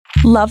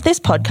Love this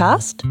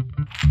podcast?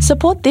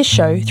 Support this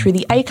show through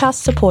the Acast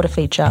supporter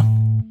feature.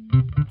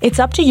 It's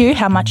up to you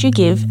how much you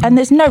give, and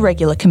there's no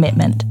regular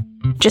commitment.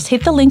 Just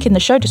hit the link in the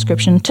show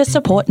description to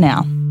support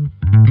now.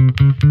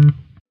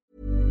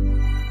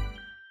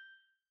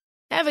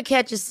 Ever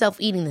catch yourself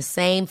eating the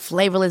same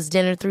flavorless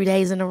dinner 3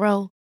 days in a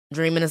row?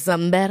 Dreaming of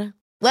something better?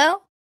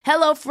 Well,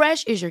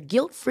 HelloFresh is your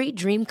guilt-free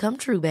dream come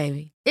true,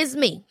 baby. It's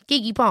me,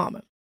 Keke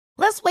Palmer.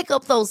 Let's wake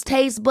up those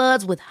taste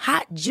buds with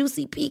hot,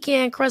 juicy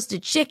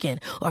pecan-crusted chicken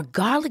or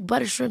garlic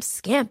butter shrimp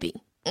scampi.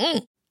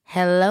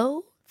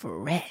 Hello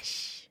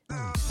Fresh.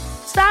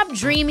 Stop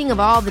dreaming of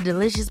all the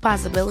delicious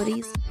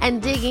possibilities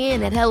and dig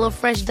in at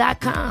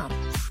HelloFresh.com.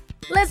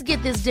 Let's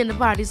get this dinner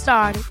party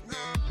started.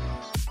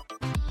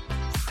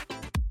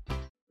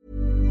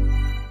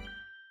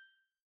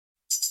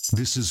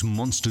 This is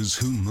Monsters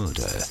Who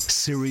Murder,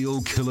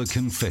 Serial Killer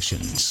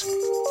Confessions.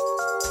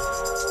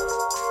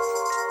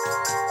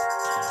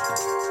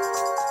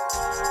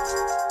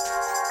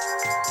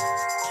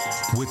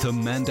 With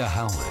Amanda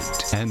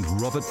Howard and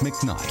Robert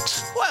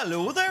McKnight. Well,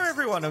 hello there,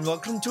 everyone, and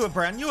welcome to a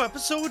brand new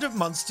episode of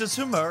Monsters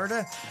Who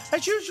Murder.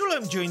 As usual,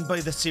 I'm joined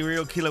by the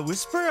serial killer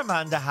whisperer,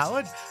 Amanda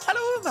Howard.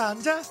 Hello,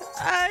 Amanda.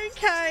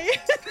 Okay,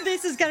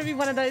 this is going to be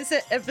one of those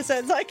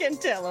episodes, I can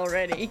tell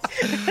already.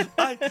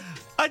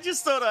 I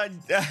just thought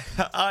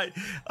I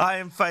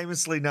am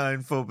famously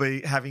known for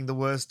having the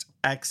worst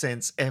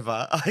accents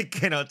ever. I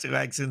cannot do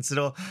accents at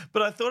all,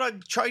 but I thought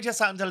I'd try to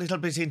sound a little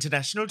bit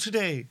international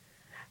today.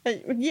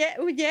 Yeah,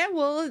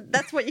 well,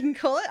 that's what you can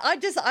call it.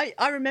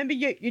 I remember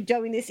you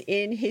doing this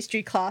in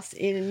history class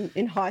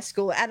in high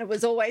school, and it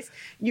was always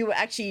you were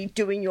actually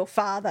doing your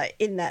father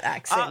in that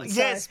accent.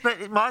 Yes,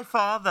 but my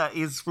father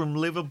is from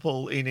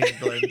Liverpool in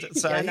England,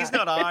 so yeah, he's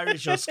not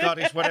Irish or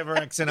Scottish, whatever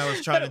accent I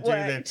was trying to do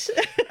there.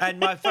 And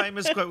my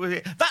famous quote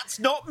was, "That's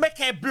not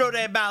Mickey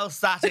Bloody Mouse,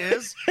 that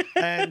is."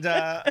 And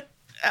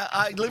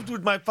I lived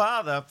with my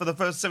father for the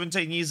first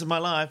 17 years of my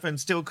life and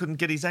still couldn't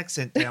get his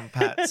accent down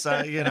pat.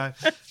 So, you know.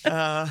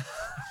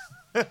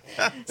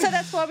 So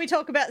that's why we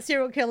talk about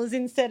serial killers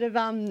instead of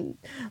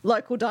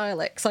local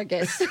dialects, I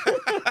guess.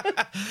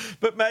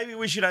 But maybe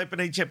we should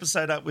open each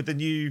episode up with a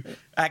new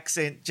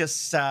accent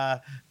just so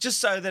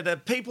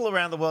that people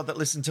around the world that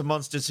listen to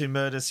Monsters Who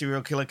Murder,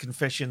 Serial Killer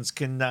Confessions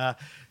can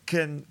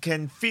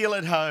feel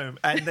at home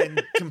and then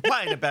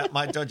complain about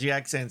my dodgy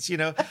accents. You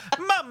know,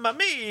 Mamma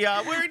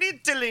mia, we're in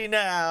Italy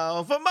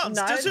now for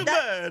Monsters Who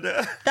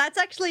Murder. That's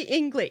actually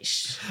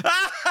English.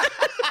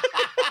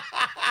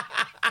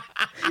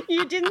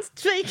 You didn't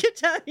speak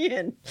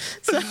Italian.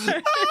 So.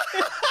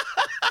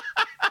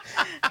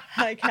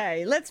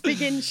 Okay, let's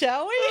begin,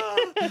 shall we?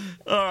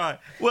 All right.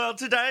 Well,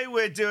 today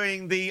we're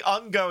doing the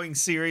ongoing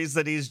series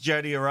that is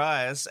Jodi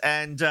Arias,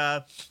 and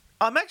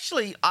I'm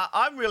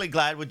really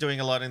glad we're doing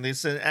a lot in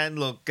this. And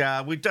look,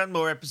 we've done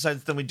more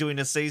episodes than we do in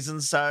a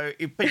season, so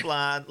if people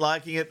aren't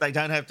liking it, they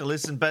don't have to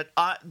listen. But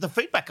the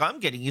feedback I'm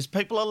getting is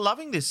people are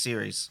loving this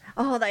series.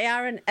 Oh, they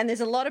are, and there's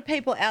a lot of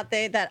people out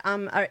there that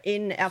are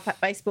in our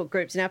Facebook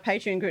groups and our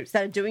Patreon groups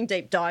that are doing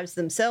deep dives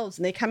themselves,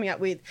 and they're coming up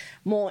with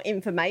more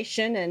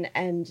information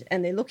and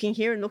they're looking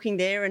here and looking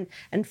there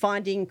and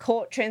finding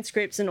court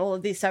transcripts and all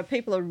of this. So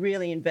people are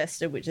really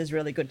invested, which is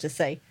really good to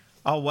see.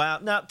 Oh, wow.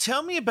 Now,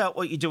 tell me about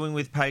what you're doing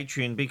with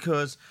Patreon,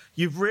 because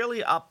you've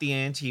really upped the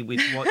ante with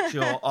what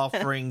you're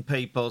offering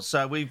people.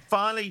 So we've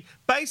finally,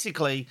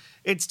 basically,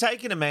 it's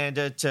taken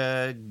Amanda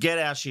to get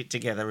our shit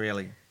together,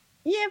 really.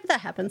 Yeah, but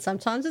that happens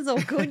sometimes. It's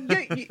all good.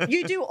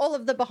 You do all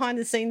of the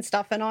behind-the-scenes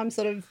stuff, and I'm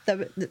sort of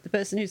the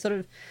person who sort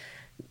of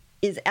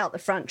is out the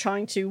front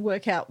trying to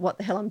work out what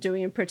the hell I'm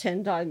doing and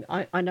pretend I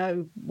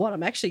know what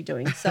I'm actually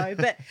doing. So,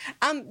 but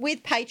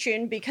with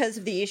Patreon, because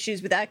of the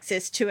issues with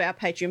access to our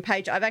Patreon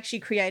page, I've actually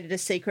created a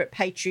secret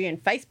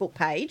Patreon Facebook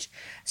page.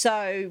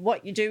 So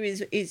what you do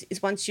is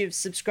once you've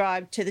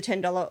subscribed to the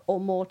 $10 or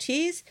more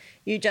tiers,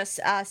 you just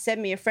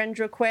send me a friend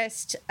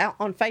request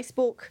on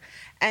Facebook,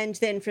 and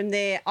then from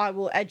there I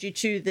will add you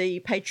to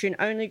the Patreon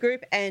only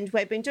group. And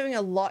we've been doing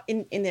a lot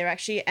in there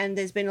actually, and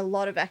there's been a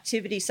lot of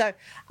activity. So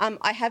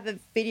I have a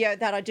video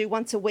that I do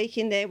once a week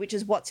in there, which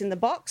is what's in the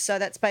box. So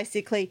that's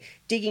basically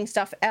digging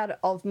stuff out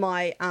of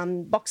my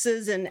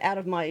boxes and out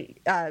of my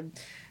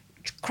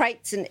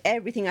crates and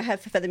everything I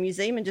have for the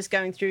museum, and just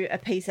going through a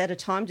piece at a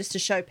time just to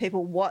show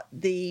people what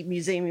the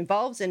museum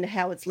involves and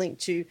how it's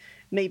linked to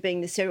me being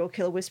the serial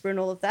killer whisperer and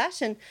all of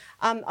that. And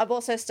I've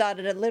also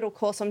started a little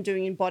course I'm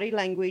doing in body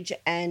language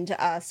and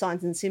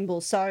signs and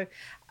symbols. So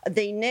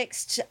the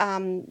next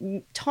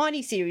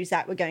tiny series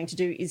that we're going to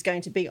do is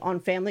going to be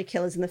on family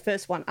killers, and the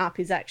first one up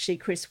is actually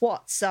Chris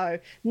Watts. So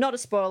not a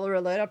spoiler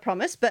alert, I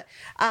promise, but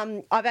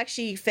I've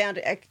actually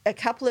found a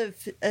couple of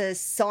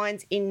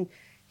signs in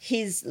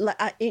his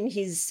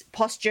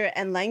posture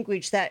and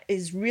language that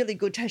is really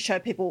good to show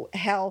people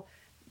how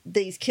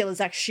these killers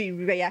actually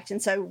react.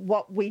 And so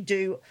what we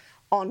do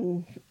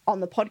on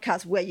the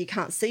podcast where you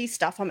can't see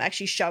stuff, I'm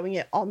actually showing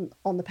it on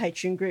the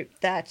Patreon group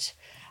that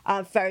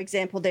For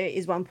example, there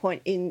is one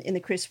point in the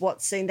Chris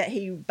Watts scene that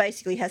he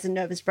basically has a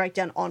nervous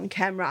breakdown on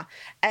camera,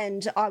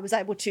 and I was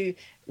able to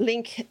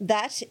link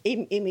that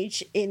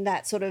image in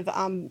that sort of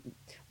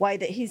way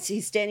that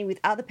he's standing with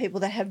other people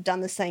that have done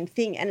the same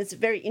thing. And it's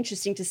very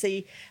interesting to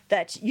see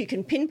that you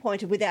can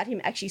pinpoint it without him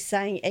actually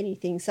saying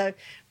anything. So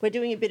we're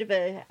doing a bit of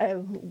a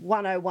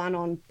 101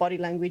 on body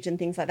language and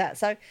things like that.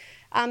 So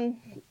I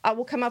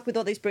will come up with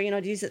all these brilliant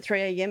ideas at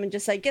 3 a.m. and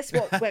just say, guess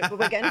what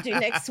we're going to do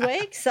next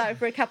week? So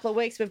for a couple of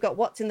weeks, we've got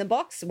What's in the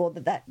Box. Well,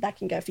 that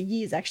can go for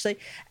years, actually.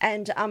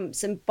 And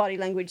some body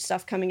language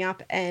stuff coming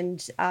up. And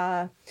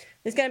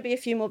there's going to be a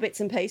few more bits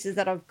and pieces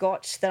that I've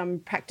got that I'm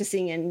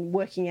practicing and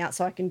working out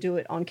so I can do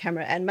it on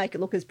camera and make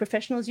it look as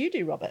professional as you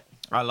do, Robert.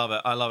 I love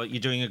it. I love it. You're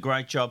doing a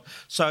great job.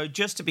 So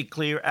just to be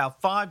clear, our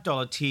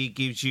 $5 tier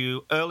gives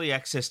you early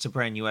access to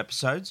brand new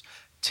episodes.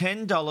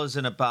 $10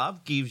 and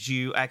above gives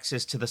you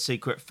access to the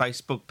secret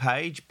Facebook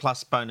page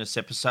plus bonus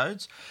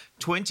episodes.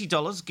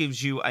 $20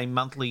 gives you a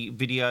monthly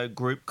video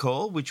group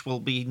call, which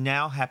will be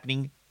now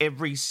happening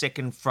every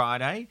second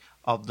Friday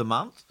of the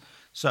month.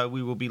 So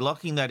we will be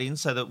locking that in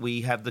so that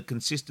we have the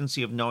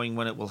consistency of knowing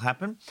when it will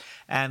happen.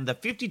 And the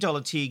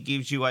 $50 tier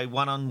gives you a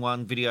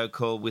one-on-one video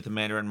call with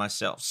Amanda and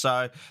myself.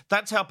 So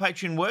that's how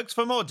Patreon works.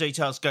 For more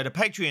details, go to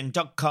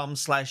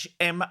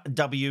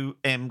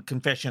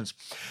patreon.com/MWMConfessions.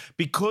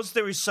 Because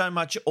there is so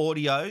much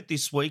audio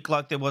this week,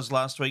 like there was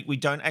last week, we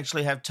don't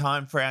actually have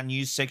time for our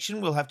news section.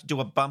 We'll have to do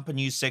a bumper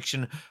news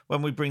section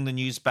when we bring the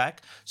news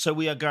back. So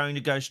we are going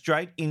to go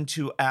straight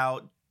into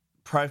our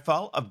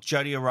profile of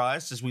Jodi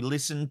Arias as we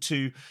listen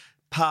to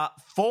part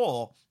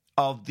 4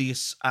 of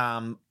this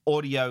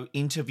audio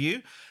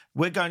interview.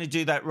 We're going to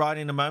do that right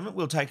in a moment.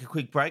 We'll take a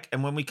quick break,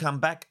 and when we come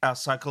back, our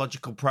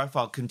psychological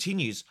profile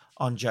continues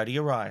on Jodi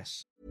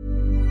Arias.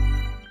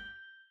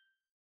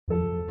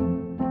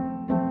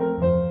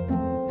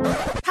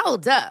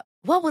 Hold up.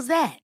 What was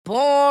that?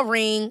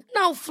 Boring.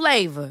 No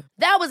flavor.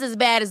 That was as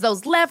bad as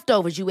those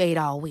leftovers you ate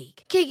all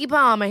week. Keke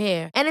Palmer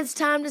here, and it's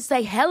time to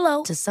say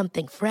hello to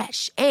something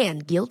fresh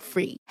and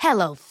guilt-free.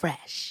 Hello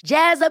Fresh.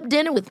 Jazz up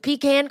dinner with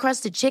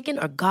pecan-crusted chicken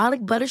or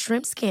garlic butter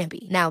shrimp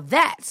scampi. Now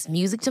that's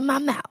music to my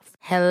mouth.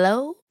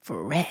 Hello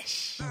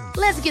Fresh.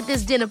 Let's get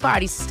this dinner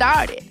party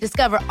started.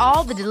 Discover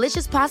all the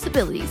delicious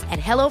possibilities at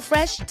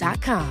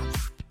HelloFresh.com.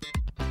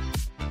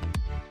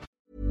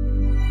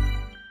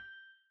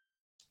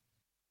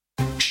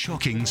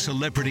 Shocking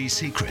celebrity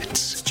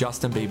secrets.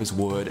 Justin Bieber's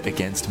word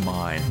against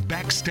mine.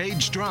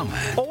 Backstage drama.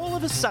 All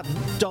of a sudden,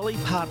 Dolly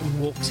Parton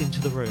walks into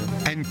the room.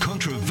 And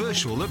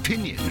controversial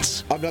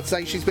opinions. I'm not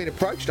saying she's been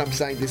approached. I'm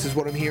saying this is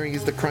what I'm hearing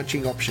is the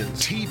crunching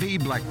options. TV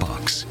Black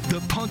Box, the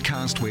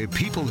podcast where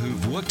people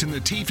who've worked in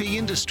the TV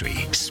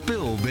industry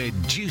spill their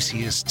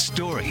juiciest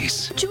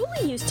stories.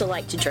 Julie used to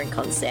like to drink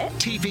on set.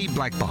 TV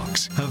Black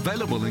Box,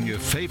 available in your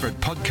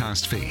favourite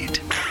podcast feed.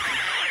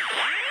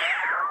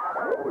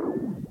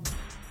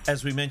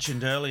 As we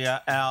mentioned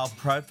earlier, our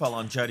profile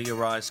on Jodi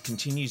Arias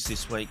continues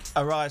this week.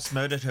 Arias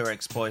murdered her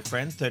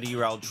ex-boyfriend,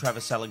 30-year-old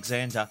Travis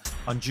Alexander,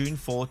 on June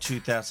 4,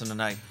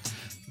 2008.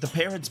 The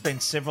pair had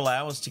spent several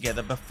hours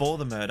together before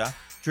the murder,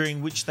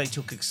 during which they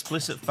took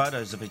explicit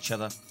photos of each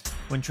other.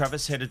 When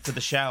Travis headed for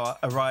the shower,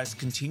 Arias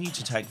continued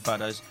to take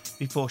photos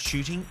before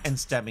shooting and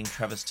stabbing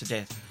Travis to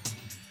death.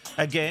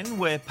 Again,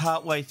 we're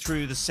partway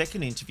through the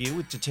second interview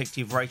with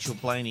Detective Rachel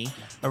Blaney.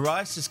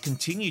 Arias has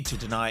continued to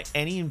deny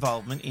any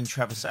involvement in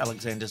Travis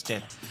Alexander's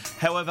death.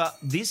 However,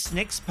 this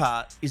next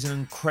part is an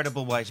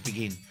incredible way to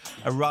begin.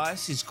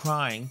 Arias is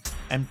crying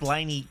and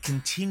Blaney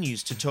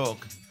continues to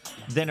talk.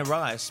 Then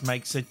Arias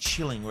makes a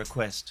chilling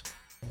request.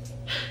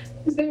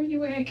 Is there any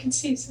way I can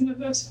see some of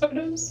those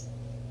photos?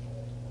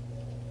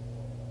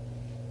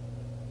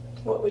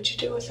 What would you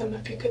do with them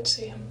if you could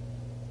see them?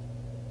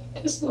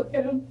 Just look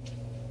at them.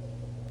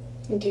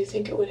 And do you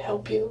think it would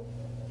help you?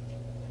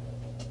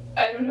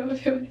 I don't know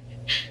if it would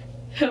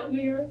help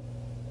me or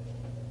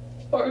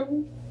I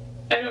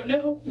don't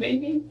know,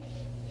 maybe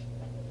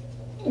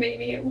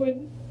it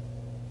would.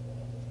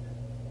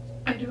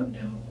 I don't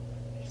know.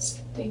 I just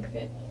think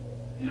that,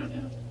 I don't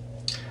know.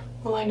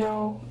 Well, I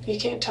know you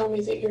can't tell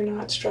me that you're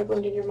not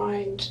struggling in your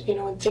mind,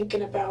 and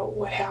thinking about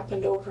what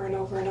happened over and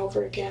over and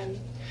over again.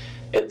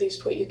 At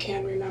least what you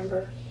can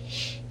remember.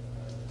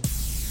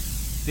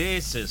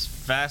 This is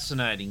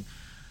fascinating.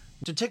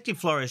 Detective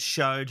Flores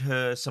showed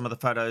her some of the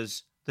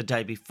photos the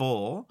day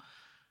before.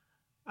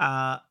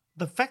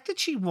 The fact that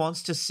she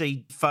wants to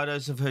see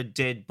photos of her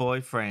dead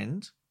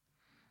boyfriend,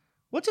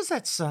 what does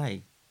that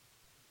say?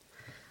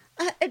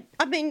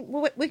 I mean,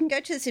 we can go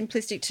to the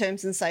simplistic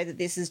terms and say that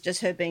this is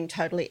just her being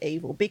totally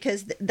evil,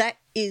 because that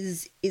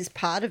is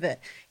part of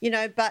it,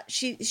 but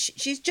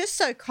she's just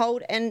so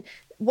cold. And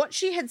what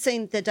she had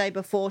seen the day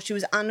before, she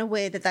was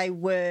unaware that they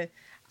were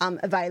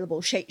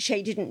available.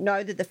 She didn't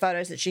know that the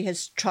photos that she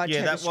has tried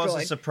to have destroyed. Yeah, that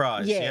was a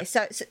surprise. Yeah,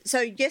 yep.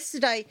 so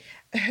yesterday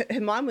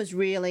her mind was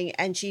reeling,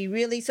 and she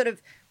really sort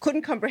of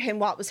couldn't comprehend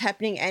what was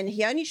happening, and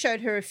he only showed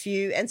her a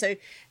few. And so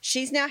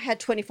she's now had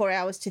 24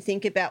 hours to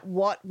think about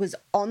what was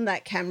on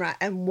that camera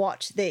and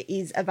what there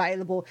is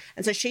available.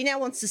 And so she now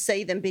wants to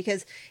see them,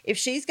 because if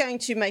she's going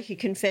to make a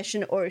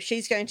confession or if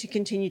she's going to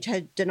continue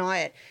to deny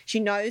it, she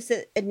knows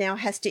that it now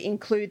has to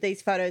include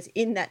these photos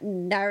in that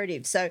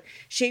narrative. So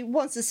she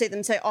wants to see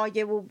them say, oh,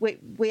 yeah, well,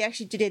 we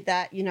actually did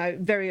that, you know,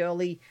 very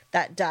early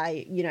that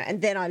day, you know,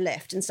 and then I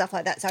left and stuff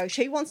like that. So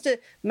she wants to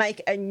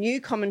make a new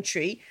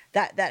commentary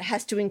that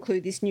has to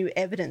include this new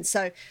evidence.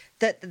 So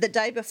that the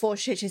day before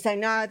she's saying,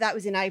 no, that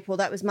was in April,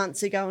 that was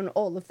months ago and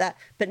all of that.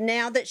 But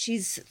now that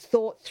she's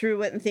thought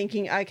through it and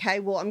thinking, okay,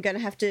 well, I'm going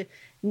to have to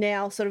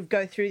now sort of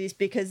go through this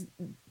because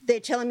they're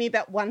telling me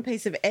about one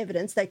piece of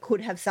evidence, they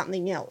could have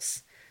something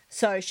else.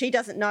 So she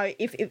doesn't know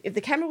if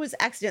the camera was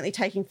accidentally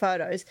taking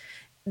photos,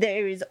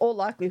 there is all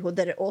likelihood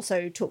that it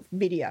also took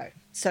video.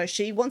 So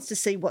she wants to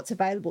see what's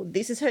available.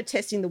 This is her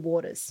testing the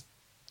waters.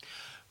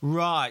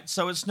 Right.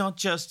 So it's not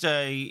just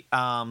a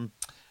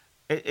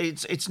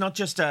it's not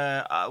just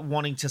a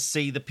wanting to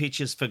see the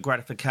pictures for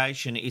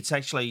gratification. It's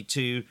actually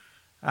to,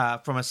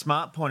 from a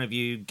smart point of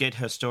view, get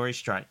her story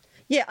straight.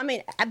 Yeah, I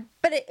mean,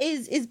 but it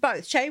is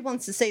both. Shay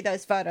wants to see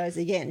those photos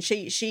again.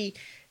 She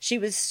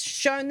was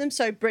shown them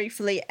so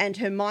briefly, and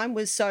her mind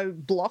was so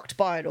blocked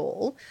by it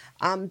all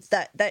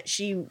that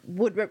she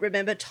would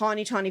remember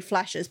tiny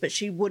flashes, but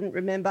she wouldn't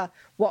remember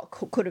what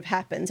could have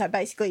happened. So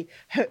basically,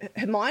 her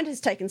mind has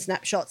taken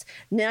snapshots.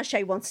 Now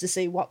Shay wants to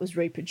see what was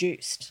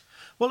reproduced.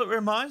 Well, it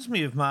reminds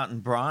me of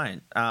Martin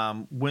Bryant.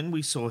 When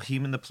we saw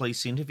him in the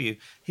police interview,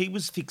 he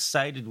was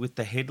fixated with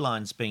the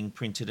headlines being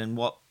printed and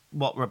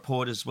what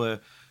reporters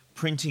were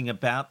printing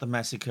about the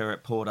massacre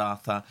at Port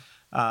Arthur.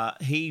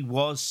 He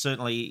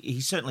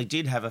certainly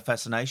did have a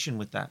fascination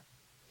with that.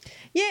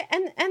 Yeah,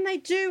 and they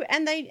do,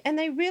 and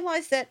they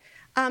realise that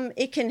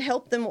it can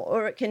help them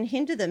or it can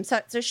hinder them.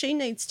 So she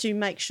needs to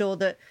make sure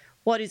that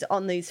what is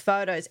on these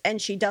photos,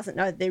 and she doesn't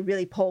know that they're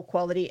really poor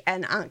quality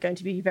and aren't going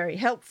to be very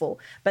helpful,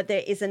 but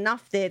there is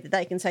enough there that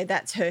they can say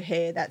that's her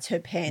hair, that's her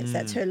pants,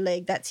 that's her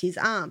leg, that's his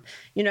arm,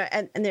 you know,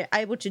 and they're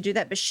able to do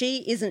that, but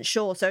she isn't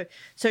sure. So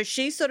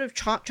she's sort of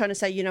trying to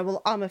say, you know,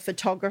 well, I'm a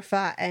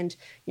photographer and,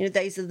 you know,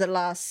 these are the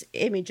last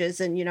images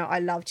and, you know, I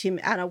loved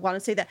him and I want to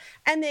see that.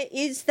 And there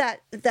is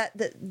that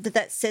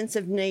sense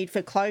of need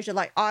for closure.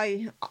 Like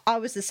I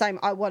was the same.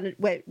 I wanted,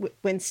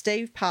 when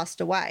Steve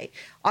passed away,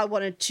 I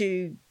wanted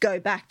to go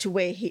back to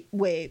where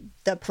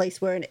the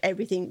police were and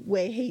everything,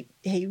 where he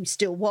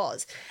still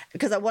was,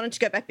 because I wanted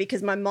to go back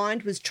because my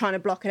mind was trying to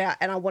block it out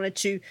and I wanted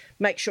to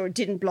make sure it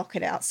didn't block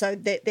it out. So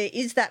there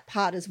is that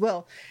part as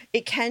well.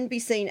 It can be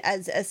seen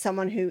as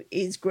someone who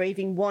is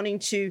grieving, wanting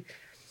to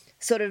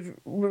sort of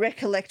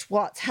recollect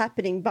what's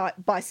happening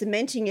by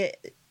cementing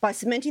it, by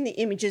cementing the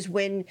images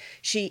when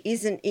she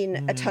isn't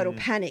in a total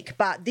panic.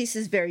 But this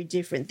is very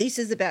different. This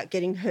is about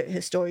getting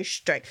her story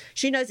straight.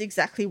 She knows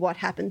exactly what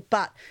happened,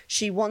 but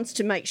she wants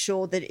to make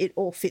sure that it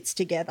all fits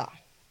together.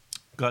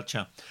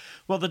 Gotcha.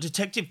 Well, the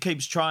detective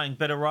keeps trying,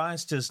 but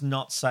Arias does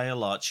not say a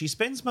lot. She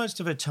spends most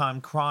of her time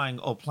crying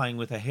or playing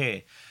with her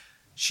hair.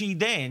 She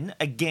then,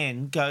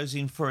 again, goes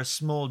in for a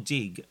small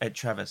dig at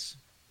Travis.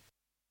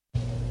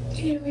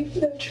 You know, even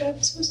though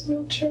Travis was a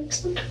real jerk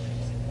sometimes,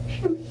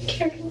 he really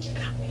cared a lot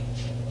about me.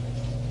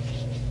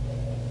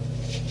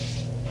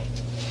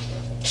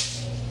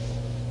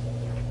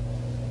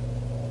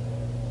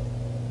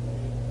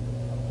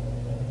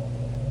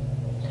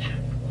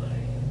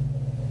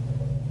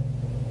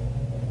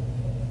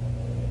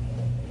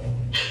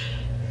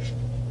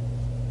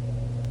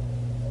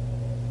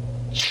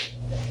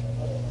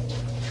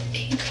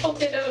 He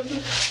called it,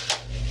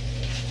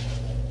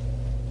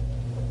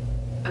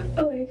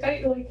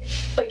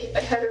 like I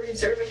had a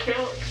reserve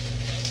account,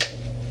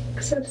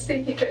 so to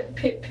speak. He tried to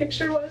paint a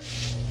picture one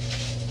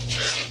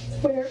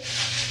where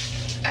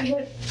I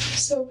had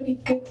so many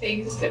good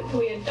things that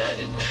we had done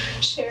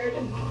and shared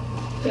and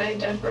that I had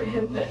done for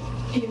him, that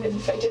even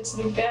if I did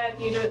something bad,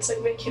 you know, it's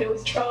like making a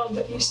withdrawal,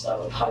 but you still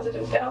have a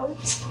positive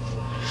balance.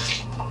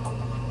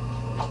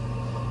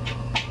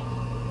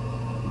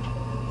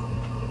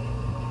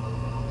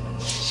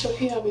 So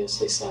he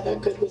obviously saw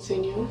that good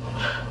within you.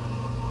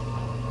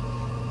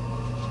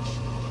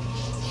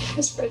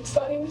 His friends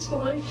thought he was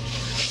mine.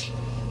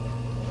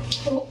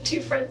 Well,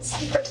 two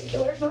friends in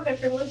particular, not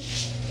everyone.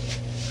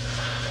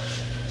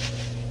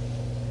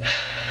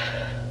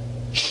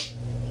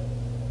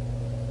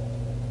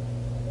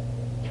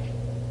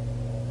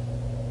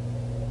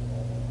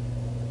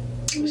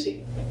 Was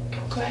he?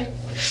 Go ahead.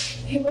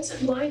 He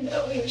wasn't mine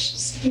though. He was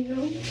just, you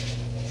know,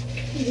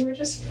 we were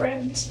just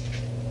friends.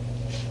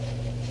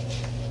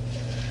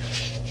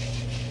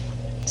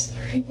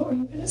 Sorry, what were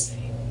you gonna say?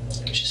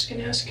 I was just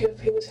gonna ask you if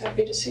he was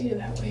happy to see you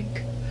that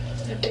week,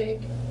 that day.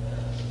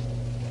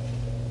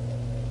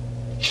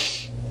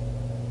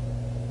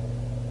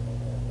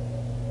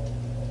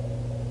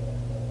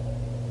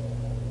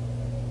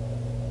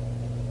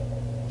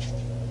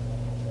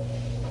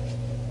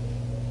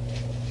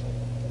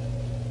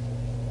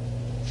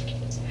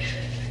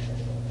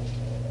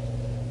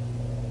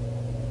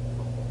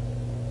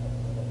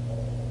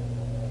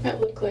 That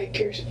looked like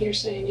you're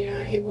saying,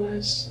 yeah, he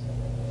was.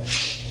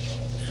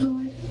 No,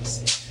 I didn't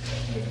see.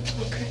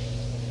 Okay.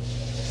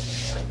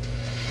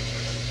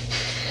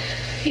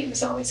 He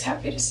was always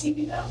happy to see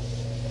me, though.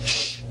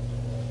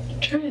 I'm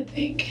trying to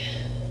think.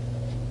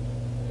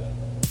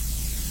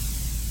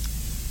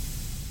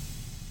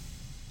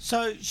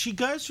 So she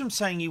goes from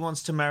saying he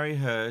wants to marry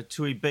her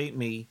to he beat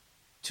me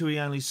to he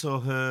only saw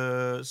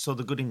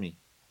the good in me.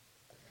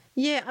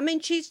 Yeah, I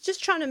mean, she's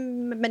just trying to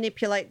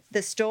manipulate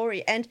the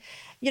story. And,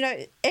 you know,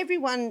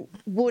 everyone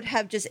would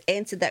have just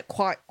answered that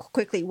quite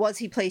quickly. Was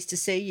he pleased to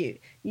see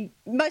you?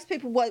 Most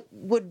people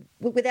would,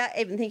 without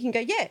even thinking, go,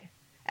 yeah.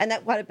 And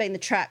that would have been the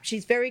trap.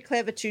 She's very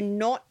clever to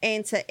not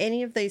answer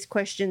any of these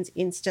questions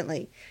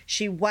instantly.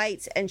 She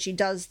waits and she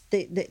does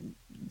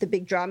the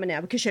big drama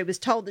now because she was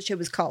told that she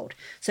was cold.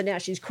 So now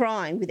she's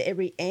crying with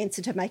every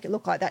answer to make it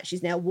look like that.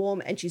 She's now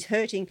warm and she's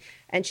hurting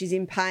and she's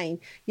in pain,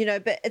 you know,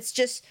 but it's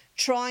just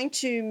trying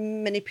to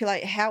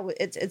manipulate how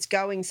it's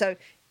going. So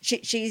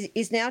she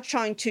is now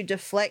trying to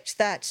deflect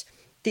that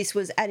this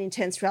was an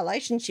intense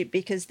relationship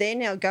because they're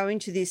now going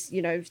to this,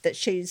 you know, that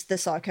she's the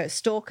psycho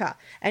stalker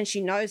and she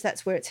knows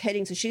that's where it's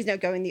heading. So she's now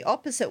going the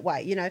opposite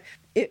way. You know,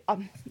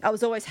 I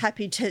was always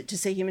happy to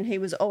see him and he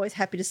was always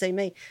happy to see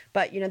me.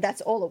 But, you know, that's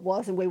all it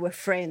was and we were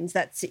friends.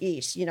 That's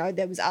it. You know,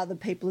 there was other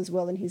people as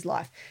well in his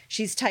life.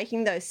 She's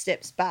taking those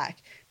steps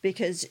back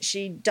because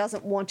she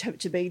doesn't want him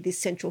to be this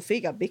central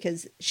figure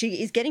because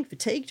she is getting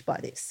fatigued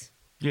by this.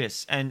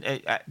 Yes,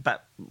 and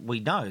but we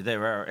know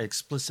there are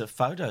explicit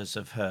photos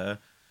of her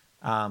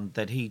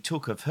that he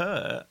took of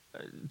her,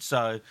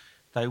 so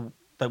they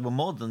were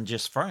more than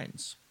just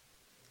friends.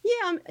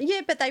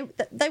 Yeah, but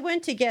they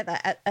weren't together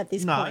at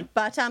this point.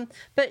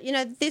 But you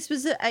know, this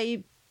was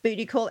a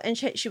booty call, and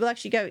she will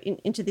actually go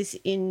into this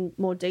in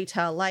more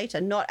detail later,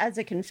 not as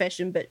a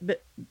confession,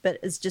 but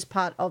as just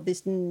part of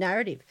this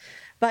narrative.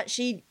 But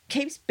she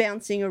keeps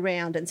bouncing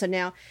around, and so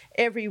now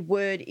every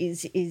word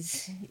is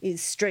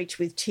streaked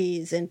with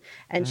tears, and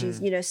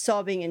she's, you know,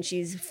 sobbing, and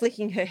she's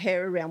flicking her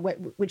hair around,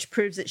 which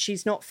proves that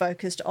she's not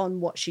focused on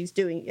what she's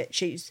doing.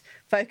 She's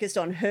focused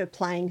on her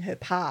playing her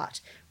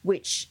part,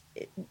 which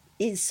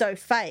is so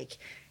fake.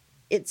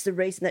 It's the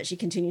reason that she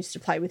continues to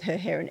play with her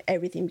hair and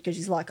everything because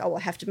she's like, oh, I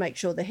have to make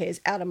sure the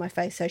hair's out of my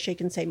face so she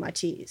can see my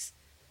tears.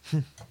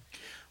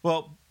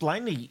 Well,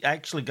 Blaney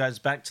actually goes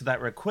back to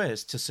that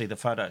request to see the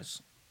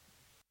photos.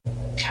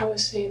 How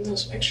is seeing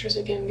those pictures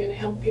again going to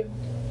help you?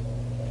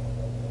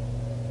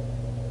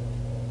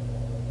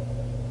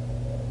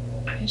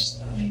 I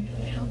just thought maybe it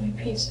would help me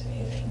piece a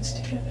few things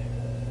together.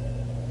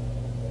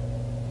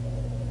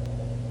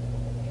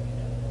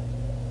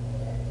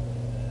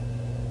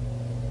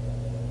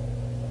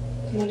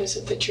 What is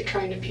it that you're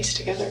trying to piece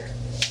together?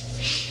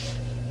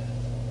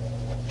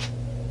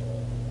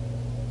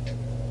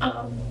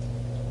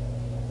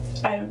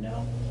 I don't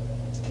know.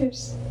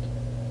 There's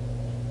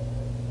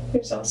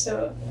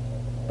also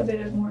a bit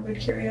of morbid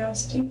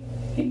curiosity,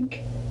 I think.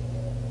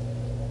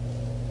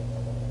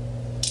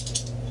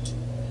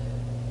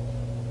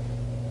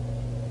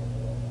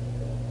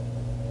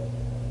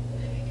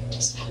 I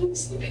just want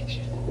to see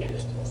pictures of him.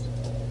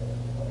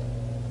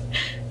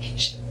 He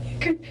showed me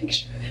a good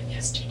picture of him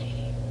yesterday.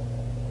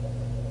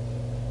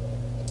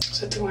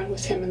 Is it the one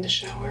with him in the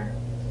shower?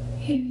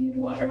 He had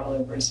water all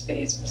over his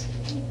face.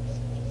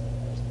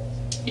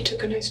 You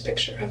took a nice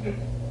picture of him.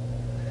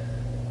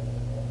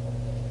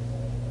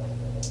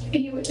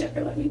 He would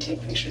never let me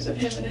take pictures of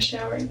him in the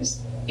shower. He was,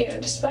 you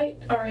know, despite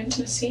our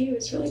intimacy, he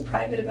was really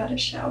private about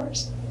his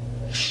showers.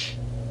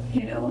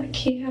 You know, like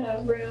he had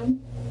a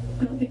room.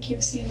 I don't think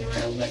you've seen the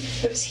room, but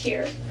it was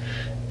here.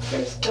 There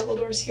was double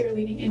doors here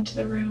leading into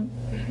the room,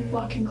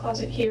 walk-in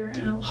closet here,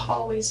 and a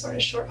hallway, sort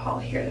of short hall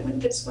here that went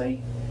this way.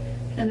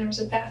 And there was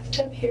a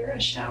bathtub here, a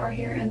shower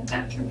here, and the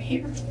bathroom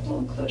here, a little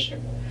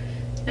enclosure.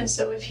 And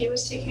so if he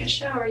was taking a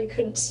shower, you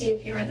couldn't see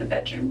if you were in the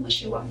bedroom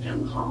unless you walked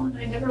down the hall. And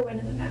I never went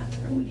in the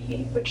bathroom when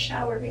he would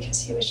shower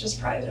because he was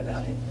just private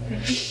about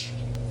it.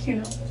 You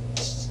know,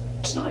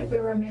 it's not like we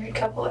were a married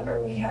couple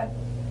ever. We had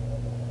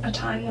a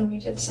time and we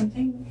did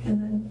something, and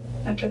then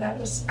after that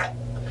it was,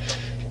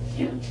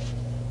 you know,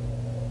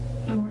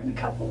 we weren't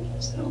a couple,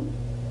 so.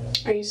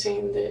 Are you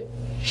saying that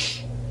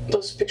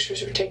those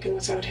pictures were taken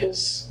without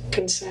his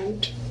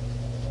consent?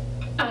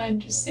 I'm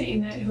just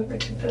saying that whoever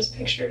took those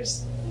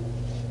pictures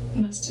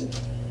must have,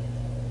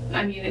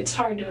 I mean, it's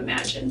hard to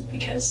imagine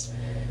because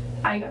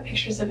I got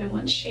pictures of him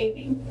once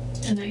shaving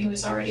and that he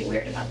was already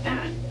weird about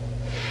that.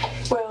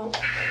 Well,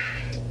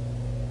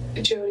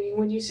 Jody,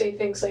 when you say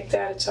things like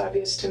that, it's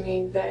obvious to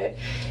me that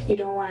you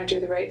don't want to do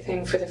the right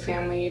thing for the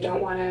family. You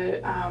don't want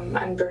to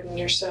unburden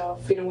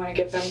yourself. You don't want to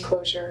give them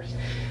closure.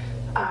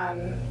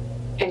 And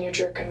you're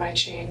jerking my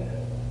chain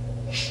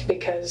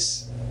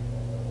because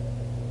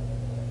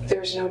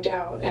there's no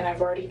doubt, and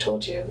I've already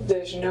told you,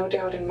 there's no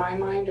doubt in my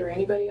mind or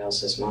anybody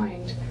else's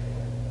mind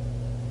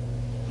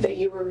that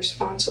you were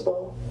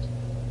responsible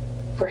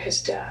for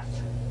his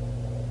death.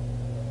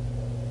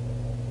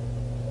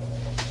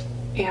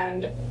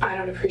 And I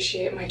don't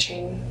appreciate my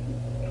chain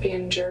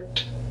being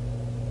jerked.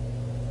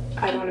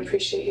 I don't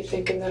appreciate you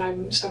thinking that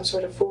I'm some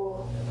sort of fool.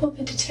 Well,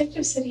 the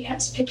detective said he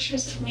has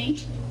pictures of me.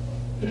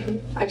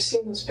 Mm-hmm. I've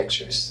seen those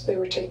pictures. They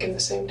were taken the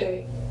same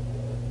day.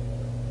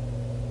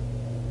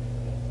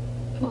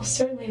 Well,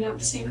 certainly not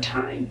the same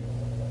time.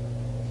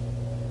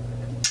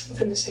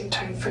 Within the same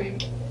time frame.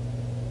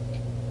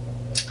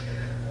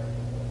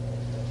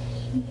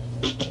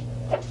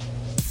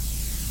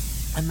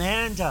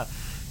 Amanda,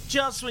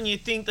 just when you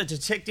think the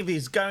detective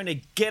is going to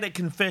get a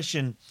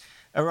confession,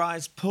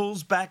 Arise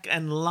pulls back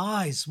and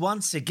lies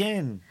once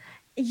again.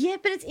 Yeah,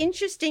 but it's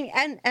interesting,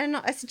 and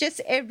I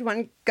suggest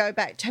everyone go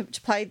back to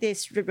play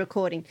this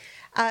recording.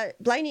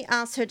 Blaney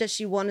asks her, "Does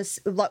she want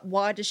to?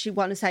 Why does she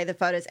want to say the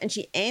photos?" And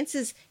she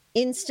answers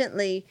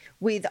instantly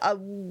with, "I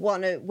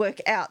want to work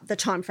out the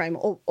time frame,"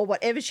 or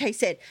whatever she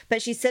said.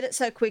 But she said it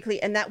so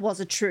quickly, and that was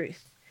a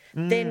truth.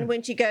 Then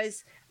when she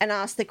goes and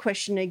asks the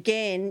question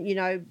again, you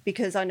know,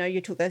 because I know you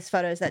took those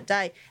photos that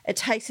day, it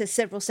takes her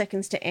several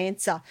seconds to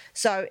answer.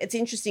 So it's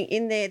interesting.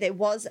 In there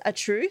was a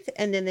truth,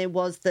 and then there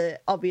was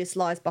the obvious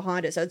lies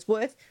behind it. So it's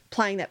worth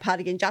playing that part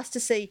again just to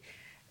see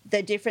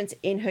the difference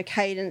in her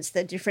cadence,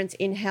 the difference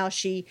in how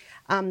she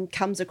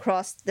comes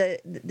across, the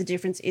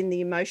difference in the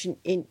emotion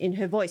in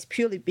her voice,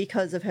 purely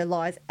because of her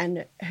lies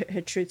and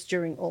her truths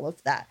during all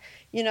of that.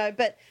 You know,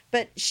 but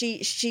she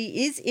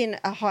is in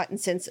a heightened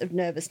sense of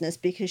nervousness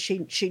because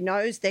she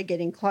knows they're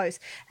getting close.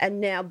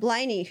 And now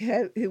Blaney,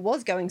 who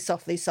was going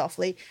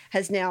softly,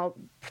 has now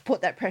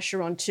put that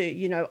pressure on to,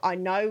 you know, I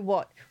know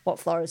what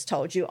Flores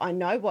told you. I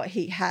know what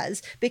he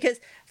has, because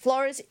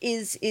Flores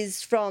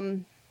is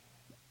from,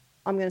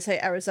 I'm going to say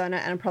Arizona,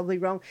 and I'm probably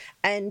wrong.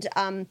 And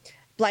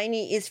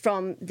Blaney is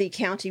from the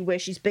county where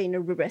she's been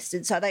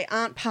arrested. So they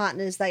aren't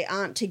partners. They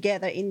aren't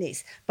together in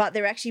this. But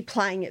they're actually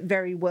playing it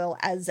very well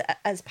as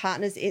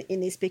partners in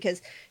this,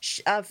 because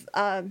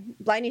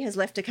Blaney has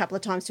left a couple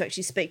of times to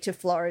actually speak to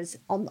Flores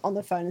on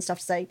the phone and stuff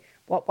to say,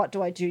 what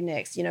do I do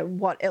next? You know,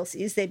 what else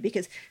is there?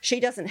 Because she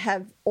doesn't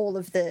have all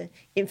of the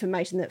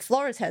information that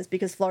Flores has,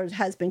 because Flores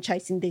has been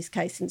chasing this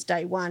case since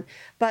day one.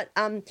 But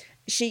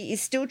she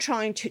is still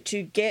trying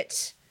to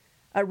get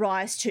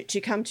Arise to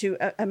come to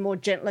a more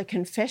gentler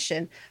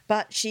confession,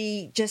 but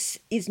she just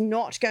is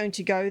not going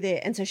to go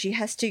there. And so she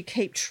has to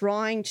keep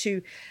trying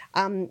to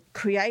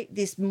create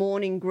this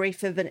mourning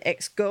grief of an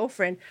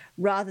ex-girlfriend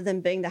rather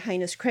than being the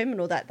heinous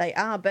criminal that they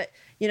are. But,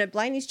 you know,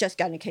 Blaney's just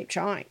going to keep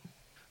trying.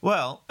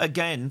 Well,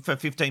 again, for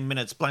 15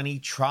 minutes, Blaney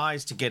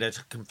tries to get her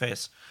to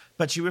confess,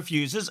 but she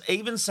refuses,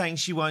 even saying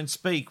she won't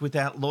speak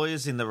without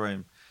lawyers in the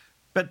room.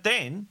 But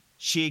then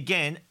she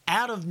again,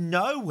 out of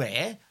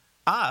nowhere,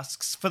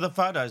 asks for the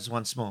photos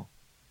once more.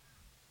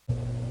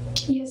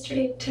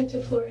 Yesterday,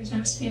 Detective Flores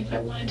asked me if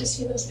I wanted to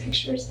see those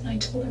pictures, and I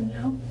told him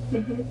no.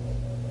 Mm-hmm.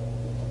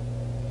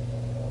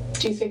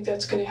 Do you think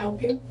that's going to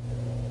help you?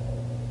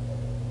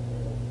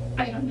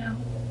 I don't know.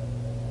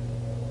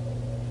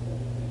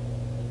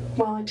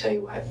 Well, I tell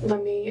you what,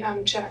 let me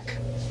check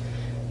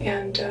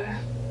and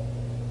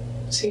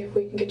see if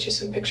we can get you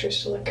some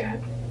pictures to look at.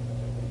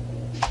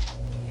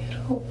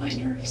 It'll hold my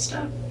nerve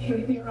stuff.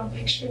 Maybe they were all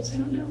pictures, I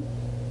don't know.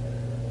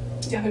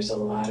 Yeah, there's a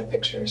lot of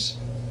pictures.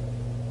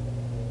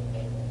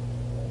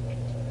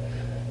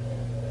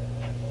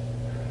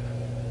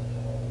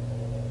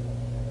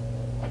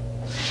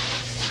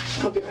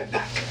 I'll be right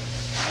back.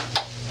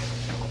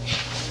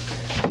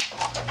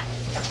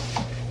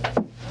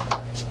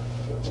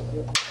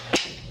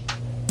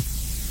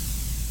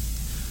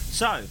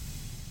 So,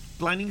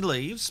 Blaney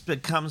leaves,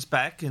 but comes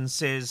back and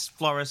says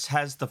Flores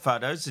has the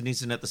photos and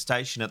isn't at the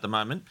station at the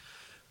moment.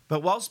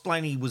 But whilst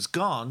Blaney was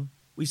gone,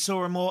 we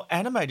saw a more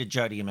animated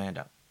Jodie,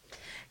 Amanda.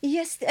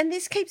 Yes, and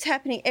this keeps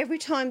happening every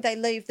time they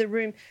leave the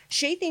room.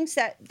 She thinks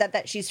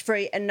that she's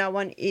free and no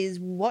one is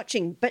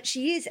watching, but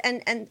she is.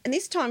 And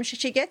this time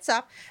she gets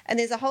up and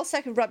there's a whole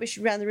sack of rubbish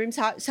around the room.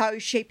 So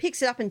she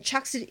picks it up and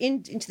chucks it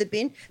into the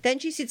bin. Then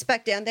she sits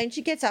back down. Then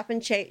she gets up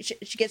and she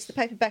gets the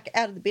paper back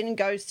out of the bin and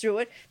goes through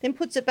it. Then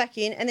puts it back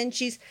in, and then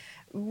she's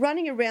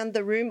running around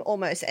the room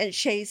almost, and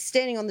she's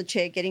standing on the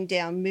chair, getting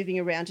down, moving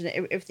around and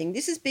everything.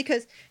 This is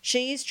because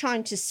she is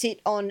trying to sit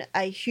on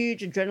a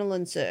huge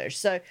adrenaline surge.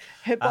 So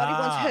her body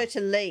wants her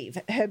to leave.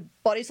 Her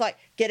body's like,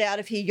 get out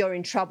of here, you're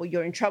in trouble,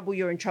 you're in trouble,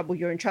 you're in trouble,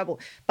 you're in trouble.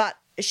 But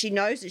she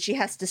knows that she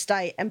has to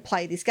stay and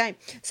play this game.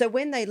 So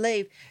when they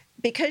leave,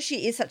 because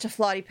she is such a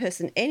flighty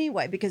person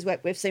anyway, because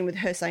we've seen with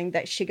her saying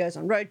that she goes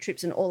on road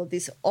trips and all of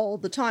this all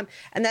the time,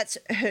 and that's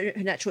her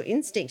natural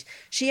instinct.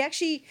 She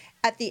actually,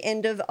 at the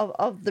end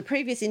of the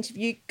previous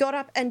interview, got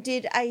up and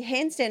did a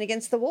handstand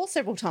against the wall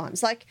several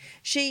times. Like,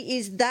 she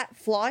is that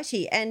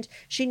flighty, and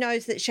she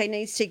knows that she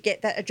needs to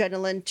get that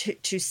adrenaline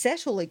to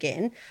settle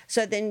again,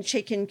 so then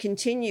she can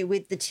continue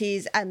with the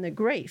tears and the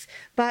grief.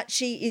 But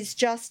she is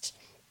just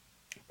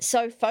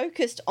so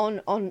focused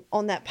on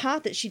that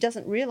part that she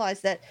doesn't realise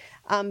that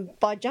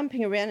by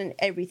jumping around and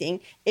everything,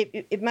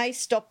 it may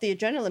stop the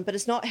adrenaline, but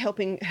it's not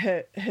helping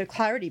her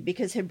clarity,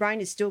 because her brain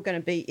is still going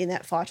to be in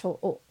that fight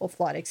or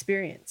flight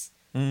experience.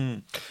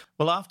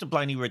 Well, after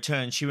Blaney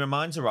returns, she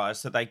reminds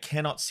Arias that they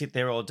cannot sit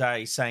there all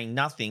day saying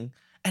nothing,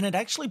 and it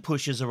actually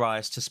pushes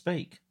Arias to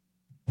speak.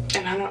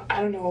 And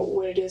I don't know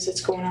what it is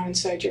that's going on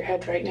inside your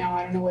head right now.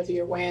 I don't know whether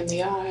you're weighing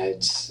the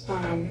odds,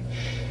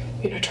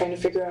 trying to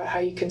figure out how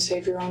you can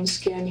save your own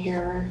skin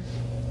here.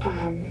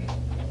 I'm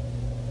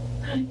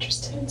not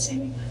interested in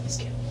saving my own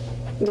skin.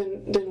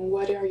 Then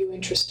what are you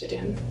interested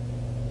in?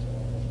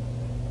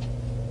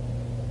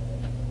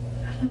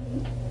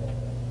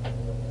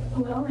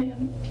 Well, I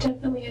am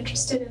definitely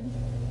interested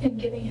in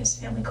giving his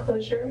family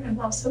closure. I'm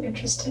also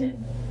interested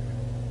in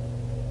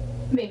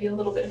maybe a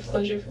little bit of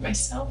closure for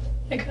myself.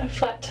 I got a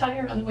flat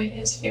tire on the way to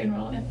his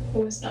funeral and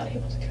was not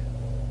able to go.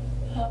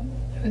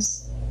 I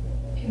was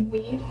in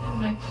Weed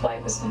and my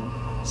flight was in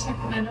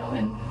Sacramento,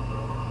 and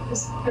it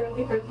was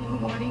early in the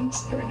morning,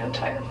 so there were no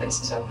tire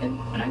places open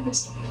when I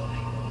missed my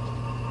flight.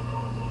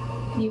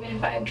 And even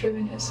if I had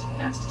driven as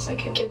fast as I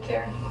could get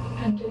there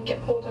and didn't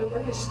get pulled over,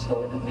 I still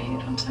wouldn't have made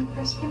it on time for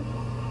his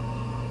funeral.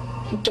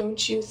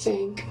 Don't you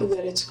think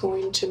that it's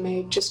going to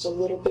make just a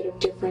little bit of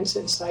difference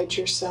inside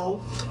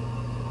yourself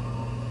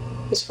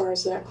as far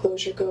as that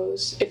closure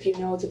goes, if you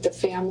know that the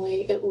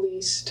family at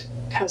least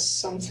has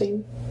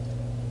something?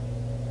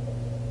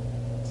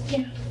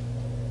 Yeah.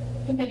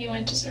 If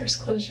anyone deserves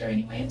closure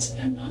anyway, it's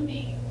them, not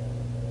me.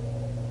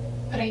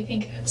 But I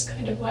think that's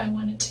kind of why I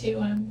wanted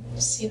to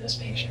see those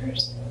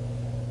pictures.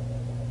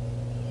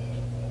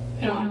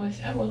 I don't know if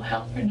that will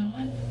help or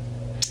not.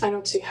 I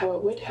don't see how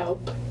it would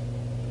help.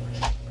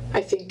 I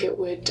think it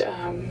would,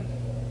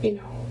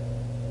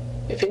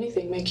 if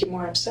anything, make you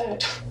more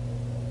upset.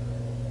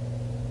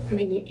 I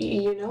mean,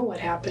 you know what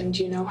happened.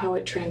 You know how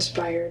it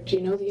transpired.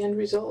 You know the end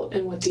result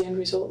and what the end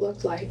result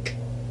looked like.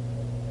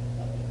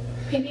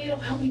 Maybe it'll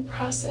help me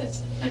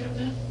process. I don't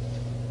know.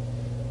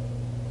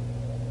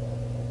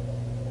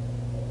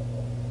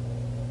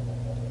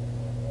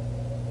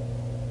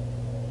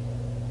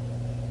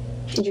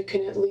 You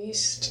can at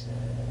least,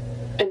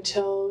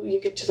 until you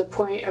get to the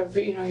point of,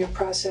 you're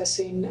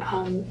processing,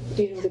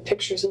 the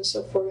pictures and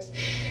so forth,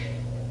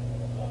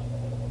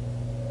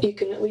 you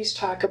can at least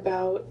talk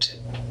about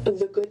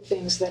the good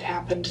things that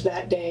happened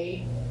that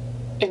day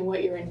and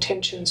what your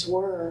intentions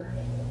were.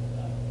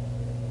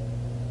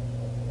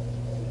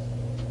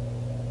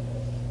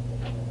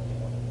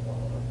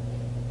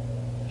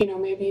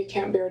 Maybe you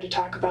can't bear to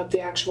talk about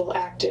the actual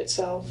act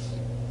itself,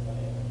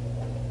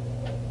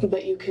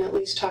 but you can at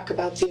least talk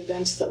about the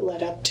events that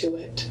led up to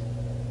it.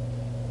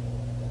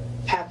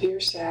 Happy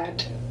or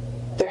sad.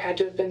 There had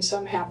to have been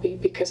some happy,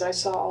 because I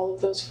saw all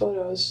of those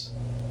photos.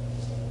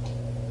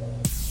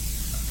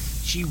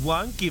 She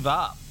won't give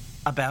up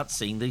about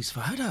seeing these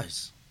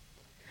photos.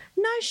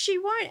 No, she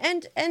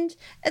won't. And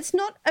it's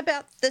not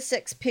about the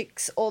sex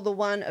pics or the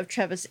one of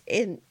Travis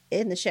in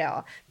the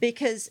shower,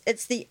 because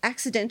it's the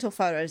accidental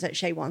photos that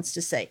she wants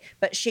to see.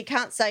 But she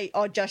can't say,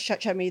 oh, just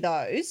show me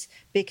those,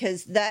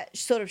 because that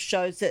sort of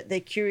shows that they're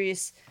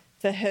curious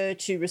for her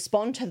to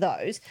respond to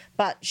those.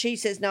 But she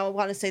says, no, I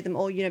want to see them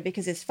all,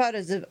 because there's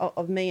photos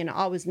of me and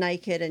I was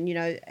naked and,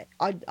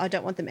 I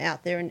don't want them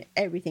out there and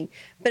everything.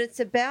 But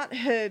it's about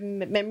her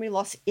memory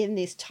loss in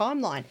this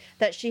timeline,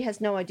 that she has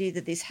no idea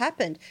that this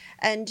happened.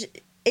 And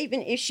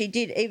even if she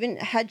did, even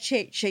had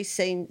she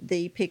seen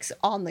the pics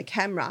on the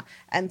camera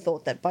and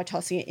thought that by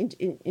tossing it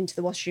into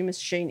the washing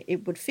machine,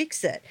 it would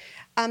fix it,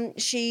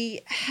 she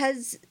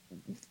has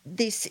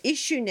this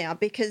issue now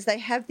because they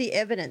have the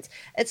evidence.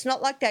 It's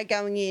not like they're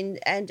going in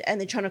and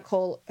they're trying to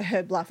call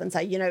her bluff and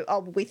say, oh,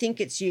 we think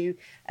it's you,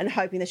 and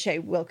hoping that she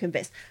will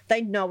confess.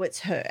 They know it's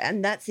her,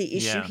 and that's the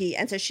issue here.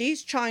 And so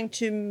she's trying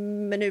to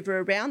maneuver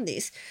around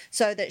this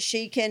so that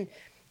she can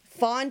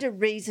find a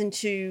reason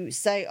to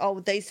say, oh,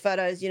 these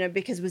photos,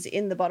 because it was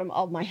in the bottom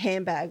of my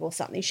handbag or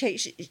something.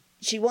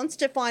 She wants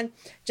to find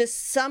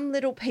just some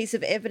little piece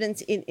of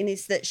evidence in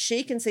this that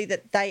she can see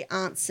that they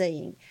aren't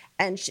seeing.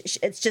 And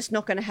it's just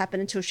not going to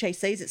happen until she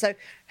sees it. So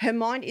her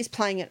mind is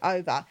playing it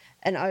over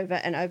and over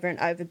and over and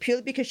over,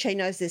 purely because she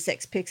knows there's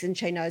sex pics and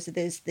she knows that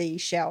there's the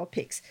shower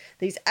pics.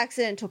 These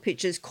accidental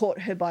pictures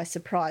caught her by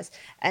surprise.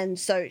 And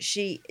so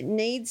she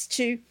needs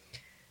to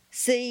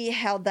see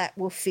how that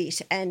will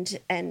fit, and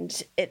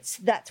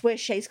that's where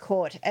she's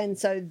caught. And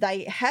so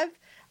they have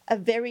a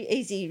very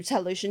easy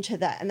solution to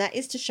that, and that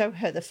is to show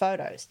her the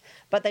photos.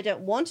 But they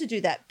don't want to do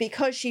that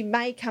because she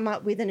may come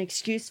up with an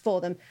excuse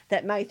for them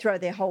that may throw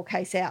their whole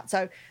case out.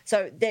 So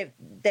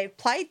they've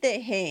played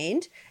their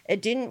hand.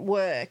 It didn't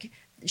work.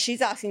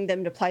 She's asking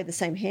them to play the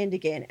same hand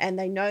again, and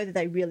they know that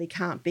they really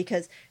can't,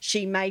 because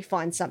she may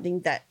find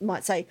something that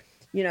might say,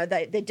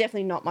 they're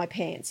definitely not my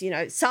pants.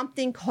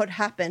 Something could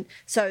happen,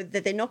 so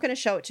that they're not going to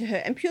show it to her,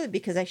 and purely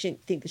because they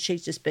shouldn't think that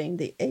she's just being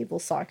the evil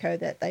psycho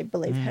that they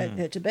believe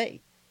her to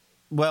be.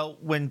 Well,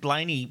 when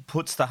Blaney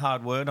puts the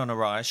hard word on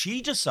Araya,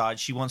 she decides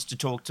she wants to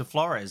talk to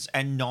Flores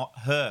and not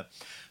her.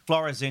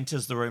 Flores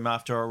enters the room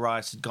after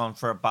Araya had gone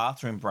for a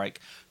bathroom break.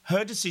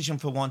 Her decision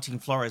for wanting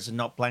Flores and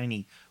not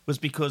Blaney was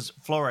because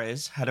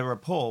Flores had a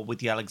rapport with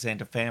the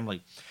Alexander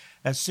family.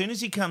 As soon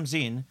as he comes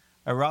in,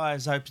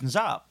 Araya opens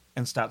up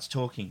and starts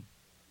talking.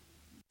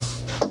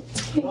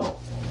 Oh.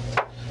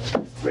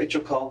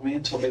 Rachel called me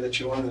and told me that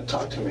you wanted to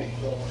talk to me.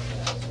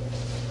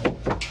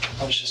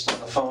 was just on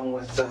the phone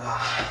with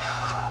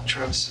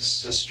Travis's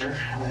sister,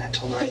 and I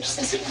told her I talked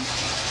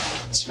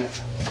to Smith.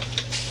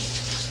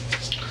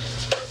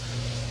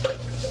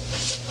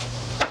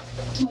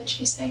 What'd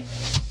she say?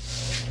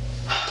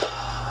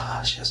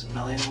 She has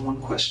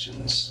 1,000,001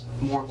 questions.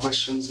 More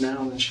questions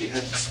now than she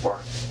had before.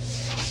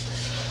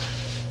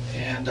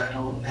 And I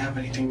don't have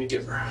anything to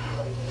give her.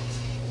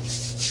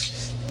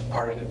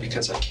 Part of it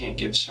because I can't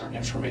give certain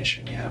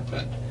information yet,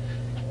 but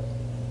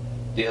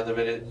the other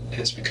bit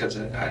is because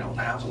I don't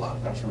have a lot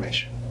of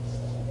information.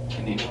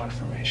 I need more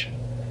information.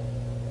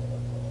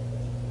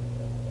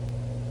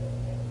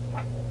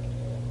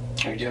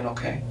 Are you doing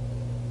okay?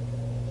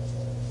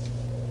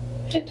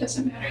 It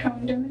doesn't matter how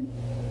I'm doing.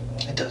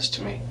 It does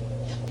to me.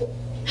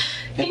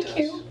 Thank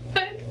you,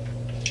 but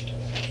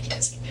it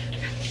doesn't matter.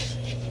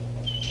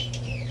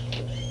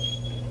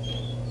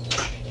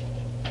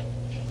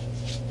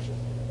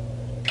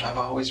 I've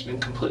always been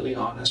completely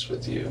honest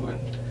with you,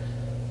 and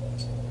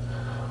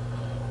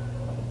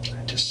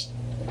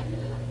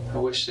I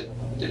wish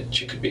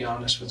that you could be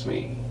honest with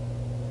me.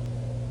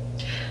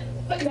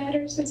 What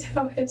matters is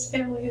how his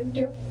family is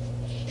doing.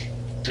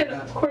 And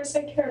of course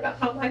I care about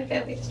how my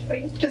family is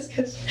doing, just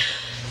because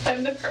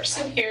I'm the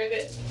person here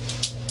that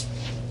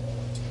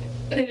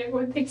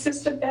everyone thinks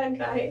is the bad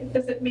guy. It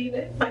doesn't mean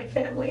that my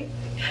family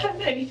had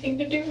anything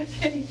to do with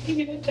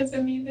anything, and it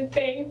doesn't mean that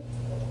they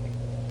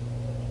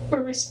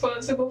were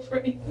responsible for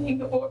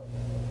anything or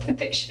that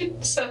they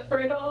should suffer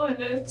at all.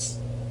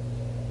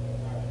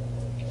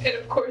 And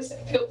of course I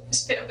feel for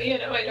his family.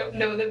 I don't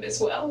know them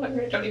as well,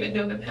 or I don't even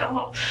know them at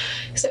all,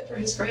 except for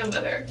his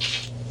grandmother.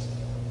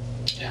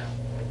 Yeah.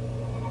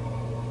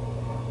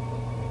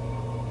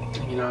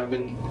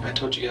 I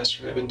told you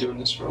yesterday, I've been doing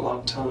this for a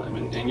long time,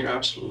 and you're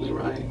absolutely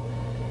right.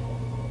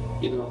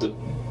 The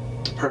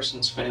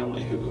person's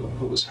family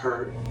who was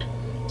hurt,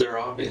 they're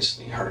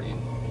obviously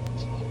hurting.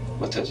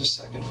 But there's a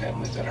second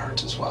family that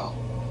hurts as well.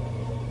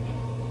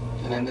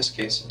 And in this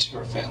case, it's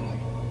your family.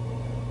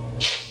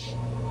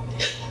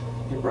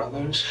 Your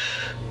brothers,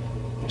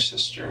 your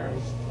sister,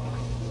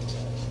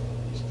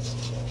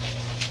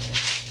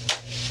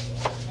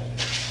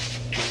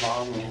 your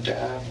mom and your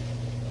dad.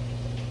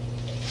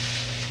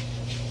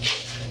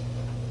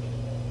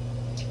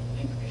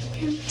 My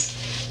grandparents.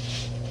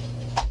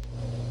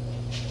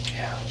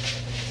 Yeah.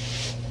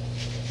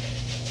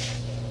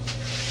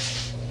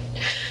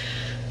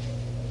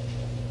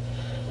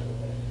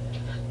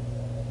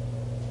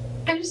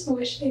 I just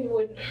wish they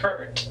wouldn't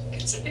hurt,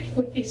 because it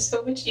would be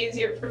so much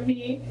easier for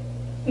me.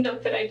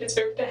 Not that I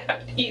deserve to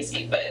have it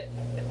easy, but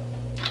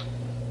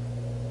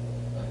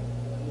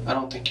I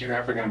don't think you're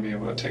ever going to be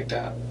able to take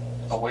that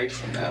away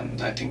from them.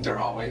 I think they're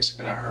always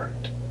going to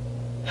hurt.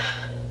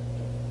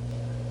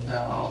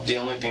 Now, the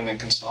only thing that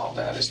can solve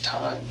that is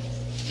time.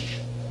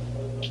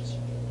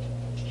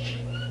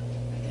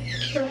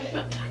 you're right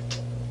about that.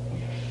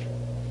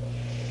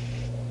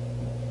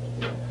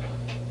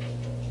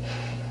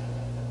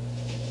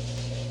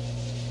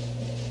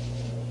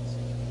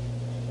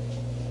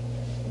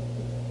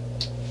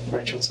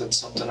 Rachel said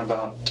something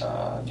about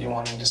you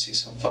wanting to see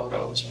some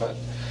photos, but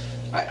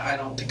I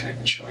don't think I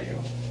can show you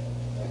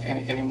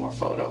any more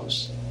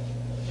photos.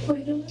 Why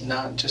not?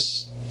 Not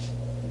just...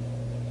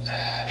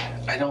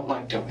 I don't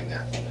like doing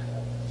that.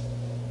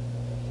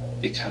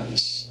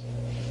 Because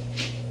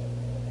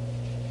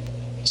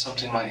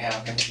something might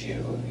happen to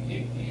you.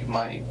 You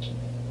might...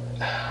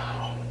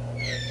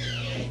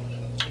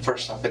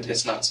 First off,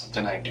 it's not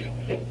something I do.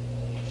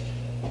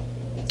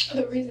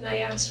 The reason I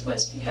asked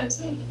was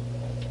because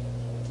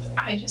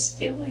I just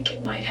feel like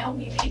it might help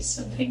me piece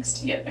some things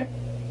together.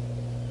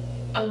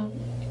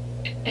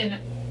 And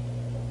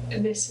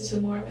this is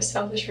more of a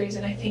selfish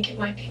reason. I think it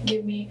might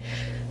give me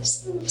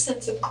some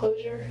sense of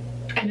closure.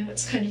 I know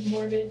it's kind of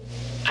morbid.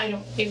 I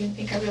don't even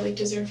think I really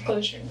deserve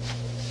closure.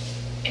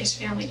 His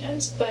family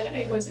does, but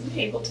I wasn't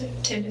able to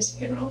attend his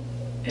funeral.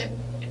 And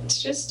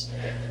it's just,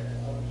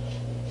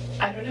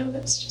 I don't know,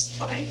 that's just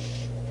why.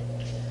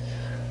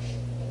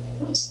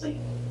 Mostly.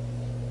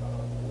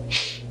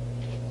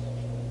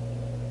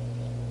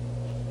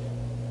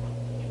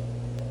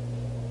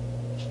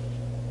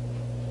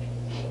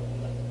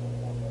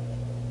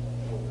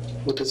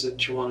 What is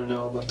it you want to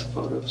know about the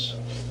photos?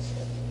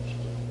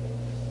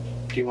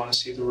 Do you want to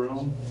see the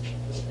room?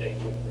 Do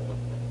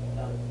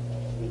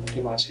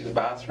you want to see the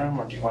bathroom,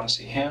 or do you want to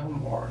see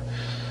him? Or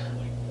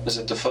is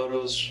it the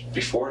photos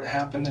before it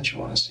happened that you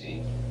want to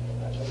see?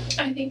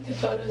 I think the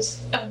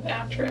photos of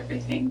after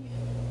everything.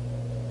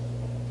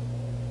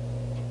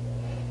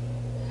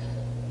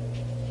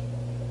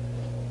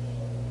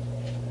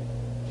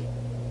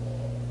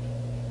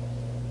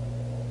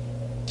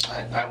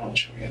 I won't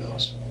show you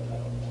those.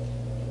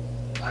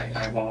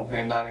 I won't,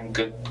 and not in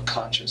good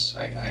conscience.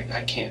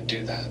 I can't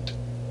do that.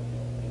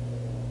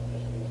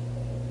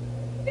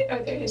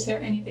 Is there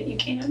any that you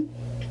can?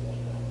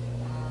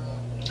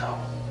 No.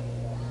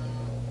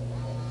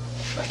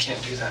 I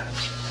can't do that.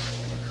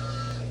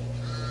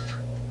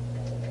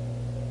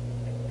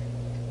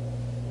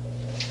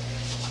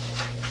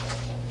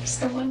 It's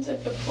the ones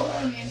of before.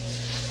 I mean,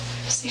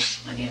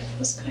 seen plenty of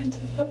those kinds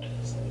of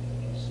photos.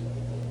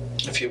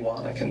 If you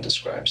want, I can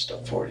describe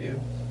stuff for you.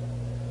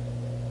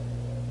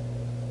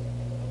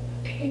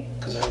 Okay.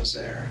 Because I was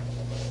there.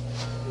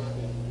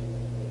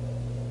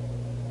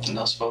 And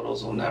those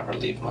photos will never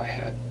leave my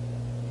head.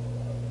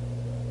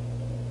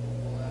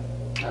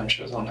 I'm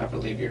sure they'll never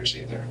leave yours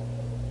either.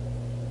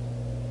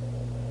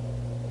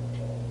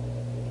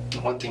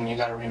 And one thing you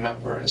gotta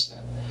remember is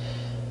that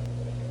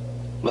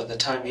by the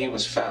time he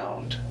was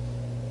found,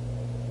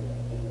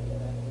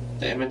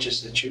 the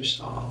images that you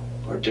saw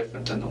were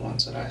different than the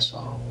ones that I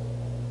saw.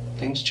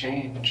 Things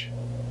change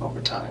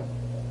over time.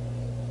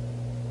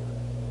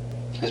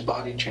 His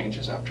body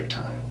changes after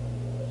time.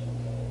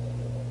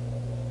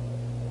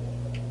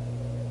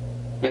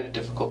 We had a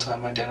difficult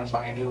time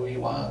identifying who he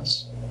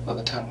was by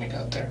the time we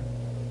got there.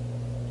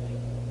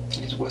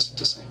 He wasn't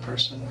the same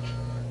person.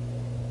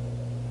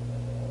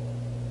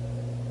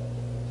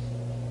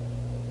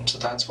 So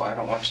that's why I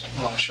don't want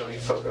to show you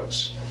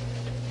photos.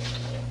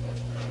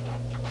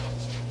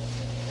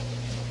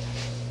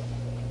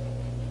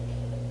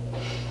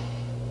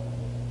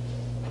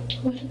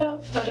 What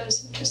about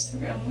photos of just the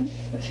room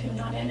with him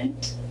not in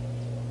it?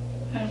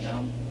 I don't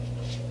know.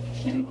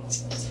 Maybe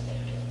it's...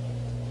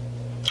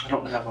 I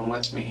don't have them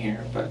with me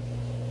here, but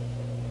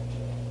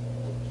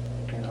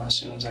as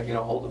soon as I get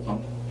a hold of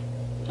them,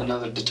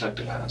 another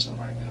detective has them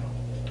right now.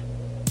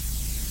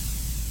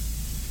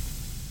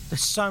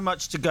 There's so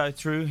much to go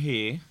through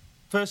here.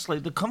 Firstly,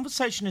 the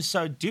conversation is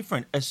so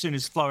different as soon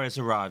as Flores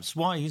arrives.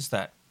 Why is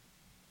that?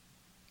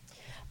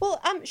 Well,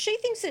 she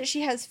thinks that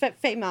she has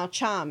female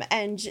charm,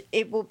 and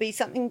it will be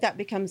something that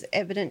becomes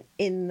evident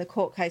in the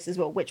court case as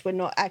well, which we're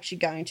not actually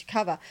going to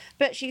cover.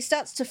 But she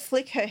starts to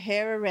flick her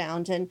hair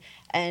around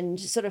and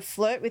sort of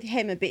flirt with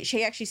him a bit.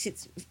 She actually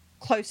sits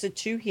closer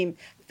to him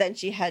than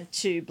she had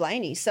to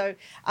Blaney. So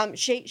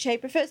she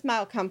prefers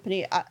male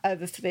company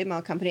over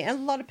female company, and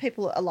a lot of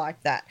people are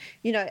like that,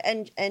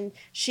 and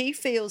she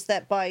feels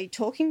that by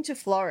talking to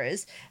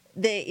Flores,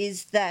 there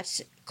is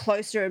that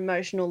closer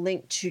emotional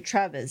link to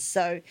Travers.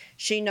 So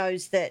she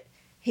knows that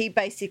he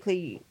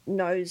basically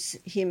knows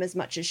him as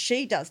much as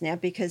she does now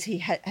because he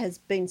has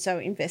been so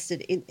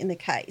invested in the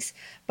case.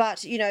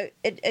 But,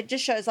 it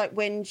just shows like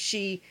when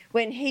he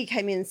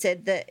came in and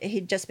said that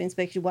he'd just been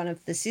speaking to one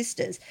of the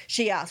sisters,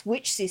 she asked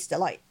which sister.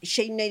 Like,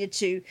 she needed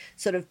to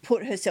sort of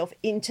put herself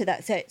into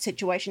that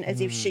situation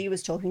as if she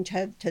was talking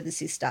to the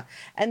sister.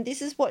 And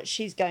this is what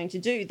she's going to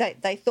do.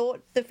 They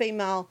thought the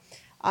female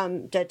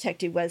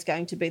detective was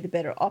going to be the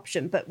better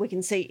option, but we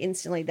can see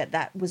instantly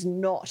that was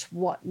not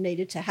what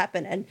needed to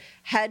happen. And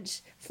had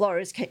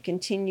Flores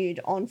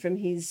continued on from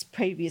his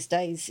previous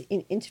days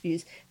in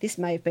interviews, this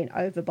may have been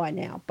over by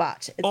now,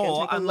 but it's going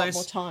to take a lot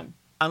more time.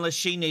 Unless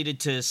she needed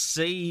to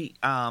see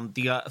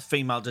the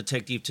female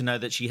detective to know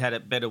that she had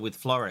it better with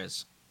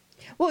Flores.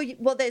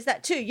 Well, there's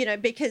that too,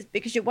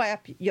 because you weigh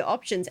up your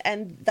options,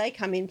 and they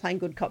come in playing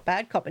good cop,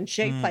 bad cop, and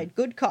she played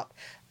good cop,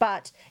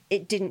 but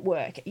it didn't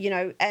work,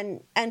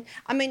 and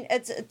I mean,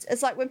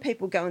 it's like when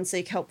people go and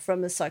seek help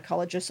from a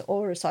psychologist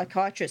or a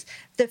psychiatrist,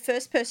 the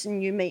first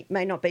person you meet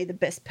may not be the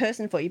best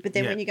person for you, but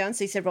then when you go and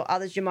see several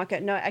others, you might go,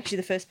 no, actually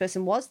the first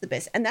person was the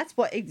best. And that's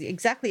what,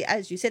 exactly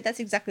as you said, that's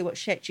exactly what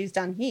she's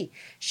done here.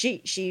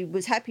 She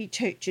was happy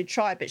to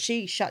try, but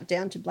she shut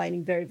down to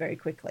Blaney very, very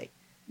quickly.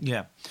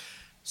 Yeah.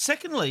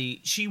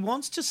 Secondly, she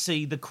wants to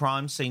see the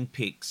crime scene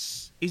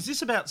pics. Is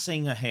this about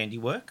seeing her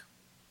handiwork?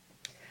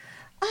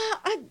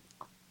 As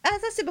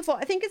I said before,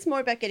 I think it's more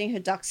about getting her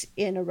ducks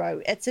in a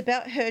row. It's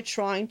about her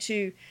trying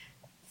to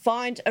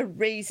find a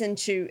reason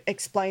to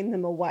explain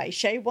them away.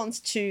 She wants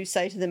to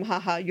say to them,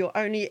 haha, your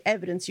only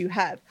evidence you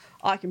have,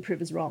 I can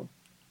prove is wrong.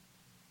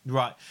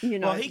 Right.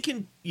 Well, he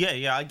can...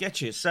 Yeah, I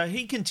get you. So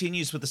he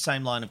continues with the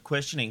same line of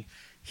questioning.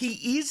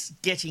 He is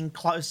getting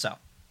closer.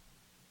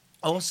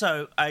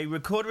 Also, a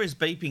recorder is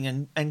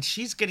beeping and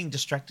she's getting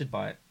distracted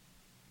by it.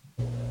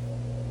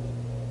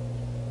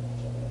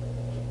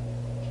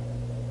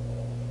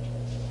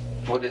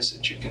 What is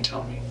it you can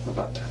tell me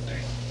about that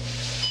day?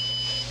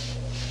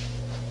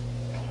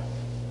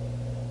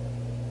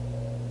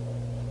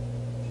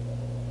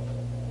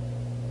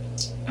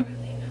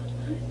 Really not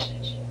much.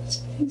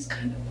 Everything's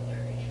kind of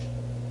blurry.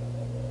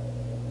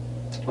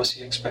 Was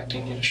he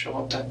expecting you to show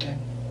up that day?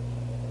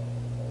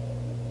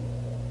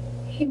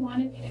 He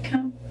wanted me to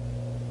come.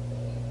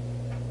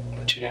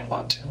 But you didn't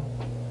want to?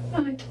 I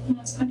told him I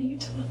was going to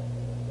Utah.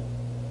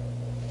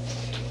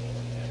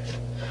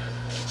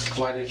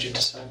 Why did you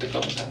decide to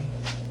go then?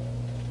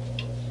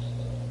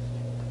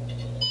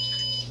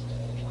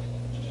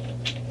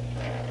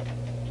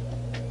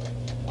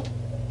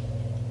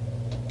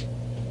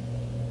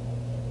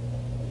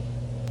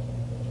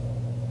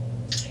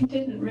 I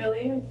didn't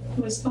really. I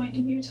was going to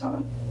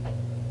Utah.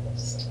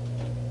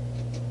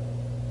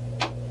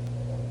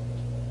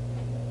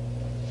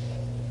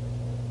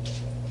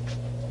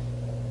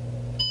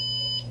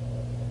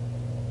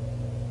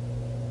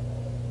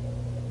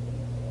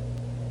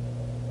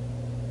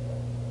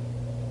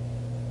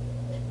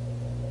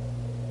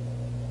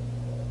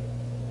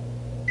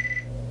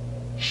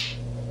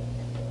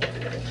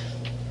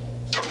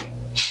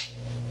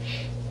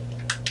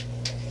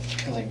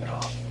 can leave it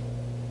off.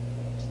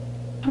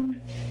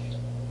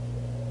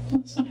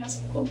 Well, this one has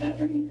a full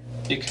battery.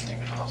 You can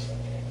leave it off.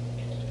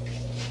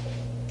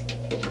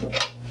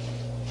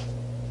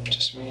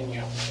 Just me and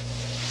you.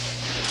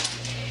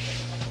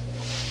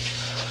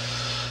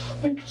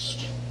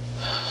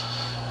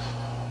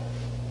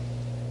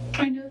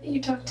 I know that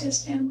you talk to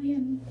his family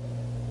and...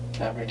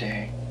 Every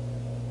day.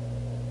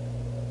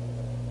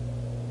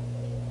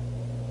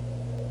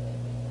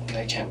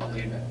 They can't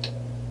believe it.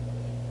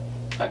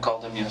 I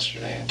called them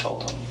yesterday and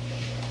told them.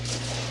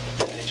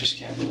 They just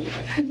can't believe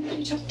it. Who did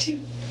you talk to?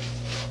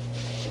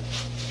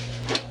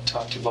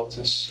 Talked to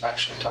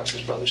talked to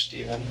his brother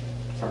Stephen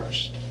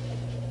first.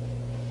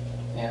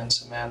 And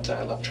Samantha,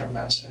 I left her a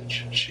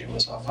message. She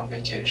was off on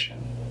vacation.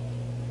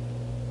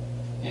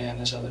 And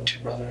his other two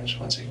brothers,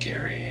 one's a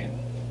Gary, and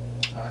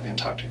I didn't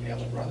talk to the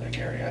other brother,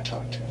 Gary, I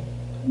talked to.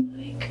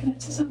 Mike,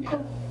 that's his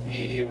uncle. Yeah,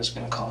 he was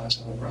going to call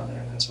his other brother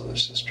and his other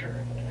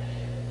sister.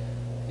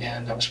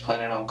 And I was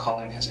planning on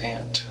calling his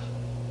aunt.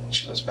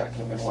 She lives back in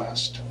the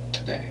Midwest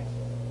today.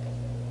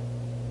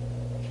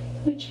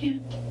 Which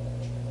aunt?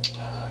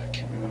 I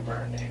can't remember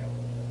her name.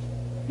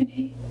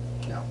 Renee?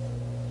 No.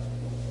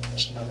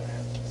 It's another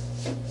aunt.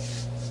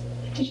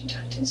 Did you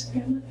talk to his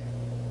grandmother?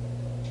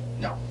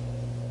 No.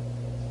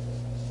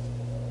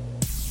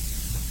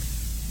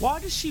 Why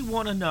does she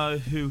want to know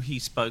who he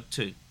spoke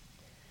to?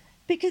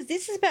 Because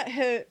this is about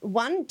her,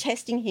 one,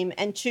 testing him,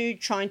 and two,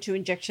 trying to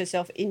inject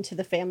herself into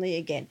the family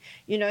again.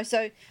 You know,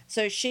 so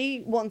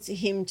she wants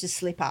him to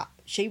slip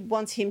up. She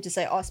wants him to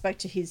say, oh, I spoke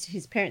to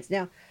his parents.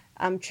 Now,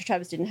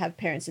 Travis didn't have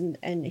parents,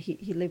 and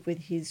he lived with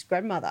his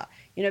grandmother.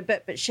 You know,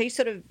 but she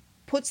sort of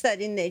puts that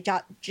in there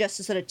just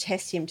to sort of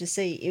test him to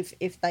see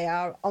if they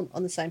are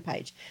on the same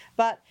page.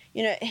 But,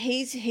 you know,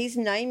 he's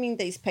naming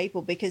these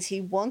people because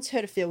he wants her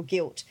to feel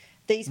guilt.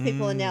 These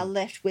people are now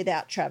left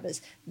without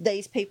Travis.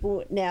 These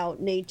people now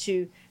need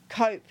to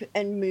cope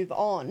and move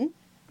on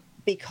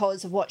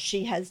because of what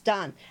she has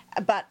done.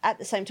 But at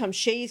the same time,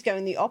 she's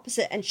going the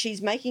opposite, and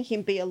she's making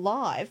him be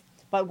alive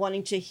by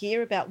wanting to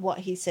hear about what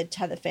he said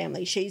to the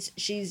family.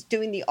 She's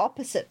doing the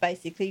opposite,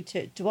 basically,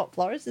 to what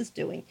Flores is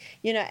doing.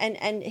 You know,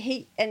 and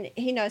he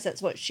knows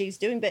that's what she's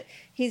doing, but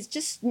he's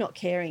just not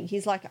caring.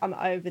 He's like, I'm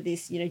over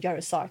this. You know, you're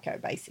a psycho,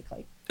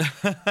 basically.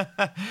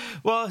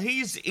 Well,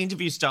 his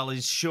interview style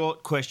is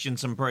short,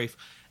 questions and brief,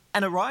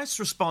 and Arias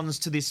responds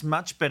to this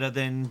much better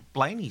than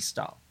Blaney's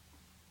style.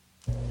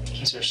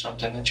 Is there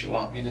something that you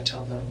want me to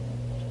tell them?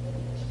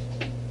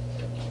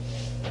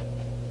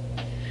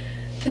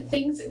 The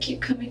things that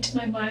keep coming to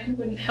my mind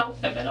wouldn't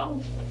help them at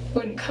all,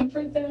 wouldn't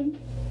comfort them.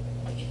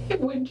 It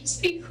would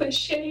just be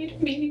cliched,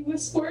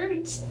 meaningless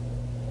words.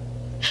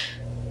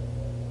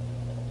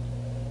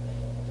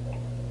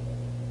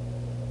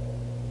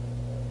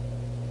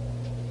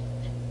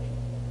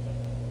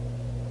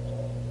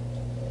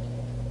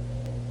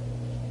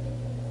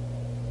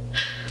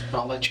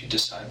 I'll let you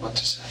decide what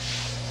to say.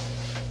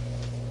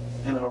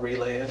 And I'll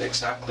relay it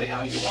exactly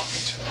how you want me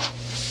to.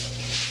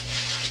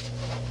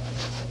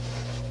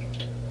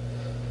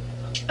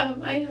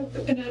 I have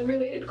an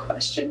unrelated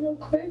question real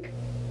quick.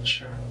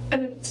 Sure.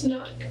 And it's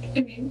not,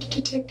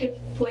 Detective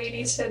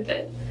Blaney said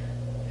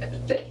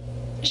that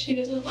she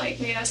doesn't like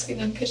me asking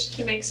them because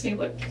it makes me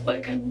look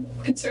like I'm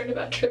concerned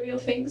about trivial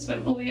things, but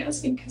I'm only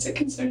asking because it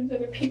concerns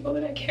other people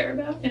that I care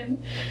about.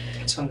 And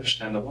it's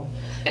understandable.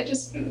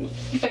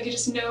 If I could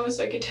just know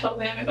so I could tell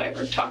them if I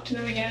ever talk to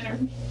them again or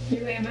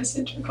relay a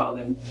message or call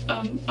them.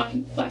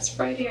 On last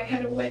Friday I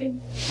had a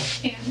wedding,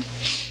 and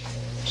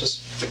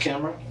just the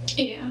camera?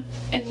 Yeah,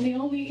 and the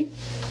only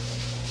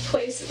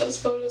place that those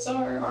photos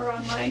are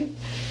on my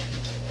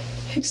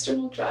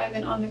external drive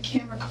and on the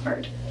camera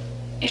card.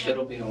 And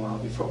it'll be a while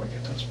before we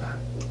get those back.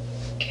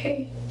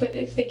 Okay, but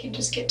if they can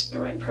just get to the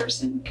right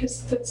person,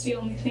 because that's the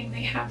only thing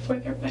they have for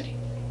their wedding.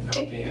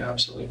 I'll be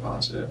absolutely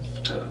positive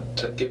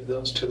to give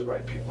those to the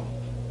right people.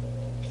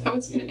 I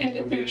was going to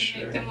edit them and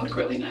make them look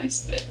really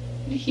nice, but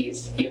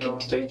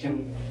they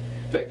can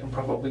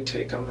probably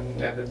take them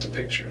and edit the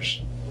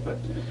pictures. But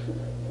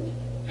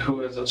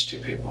who are those two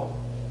people?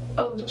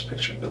 Oh, those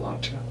pictures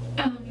belong to?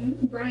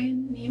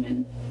 Brian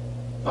Neiman.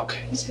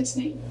 Okay. Is his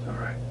name? All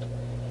right.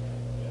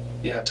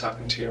 Yeah,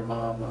 talking to your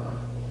mom,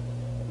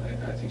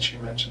 I think she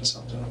mentioned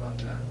something about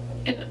that.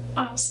 And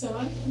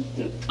also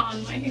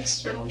on my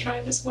external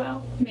drive as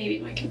well, maybe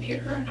my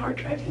computer and hard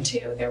drive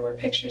too, there were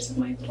pictures of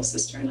my little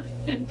sister and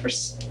I. And for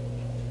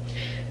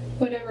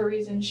whatever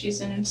reason,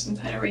 she's in some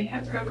kind of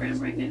rehab program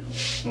right now.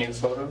 New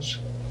photos?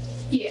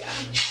 Yeah,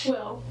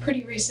 well,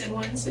 pretty recent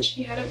ones that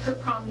she had of her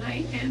prom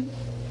night and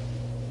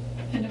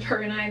of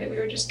her and I that we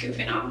were just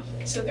goofing off.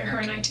 So they're her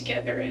and I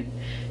together, and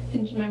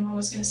my mom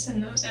was going to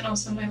send those, and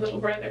also my little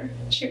brother.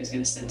 She was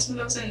going to send some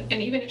of those, and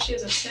even if she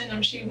doesn't send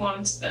them, she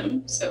wants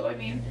them. So,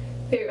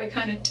 I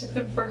kind of took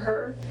them for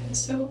her,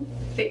 so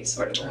they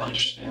sort of belong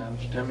to her.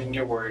 I mean,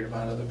 you're worried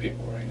about other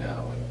people right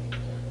now.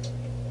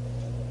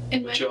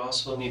 But you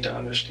also need to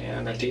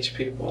understand that these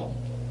people,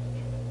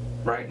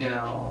 right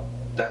now,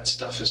 that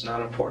stuff is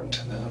not important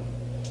to them.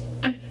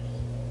 I know.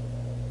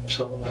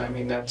 So, I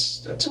mean,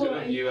 that's Well,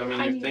 good of you. I mean,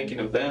 I you're mean- thinking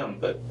of them,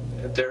 but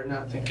they're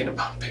not thinking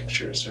about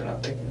pictures. They're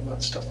not thinking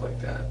about stuff like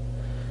that.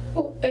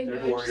 Well, I They're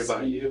know, worried just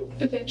about you.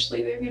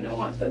 Eventually, they're going to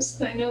want those.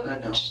 I know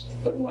that she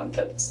would want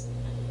those.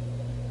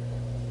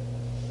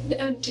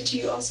 And did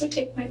you also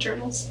take my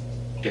journals?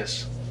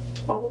 Yes,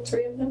 All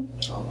 3 of them?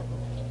 all of them.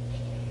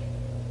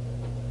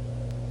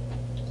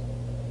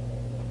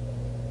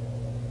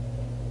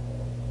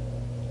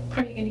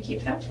 Are you going to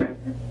keep that forever?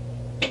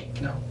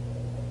 No.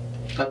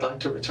 I'd like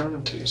to return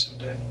them to you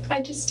someday.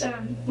 I just,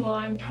 well,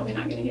 I'm probably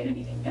not going to get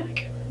anything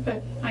back,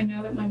 but I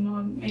know that my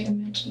mom made a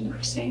mention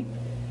of saying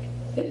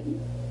that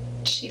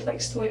she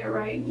likes the way I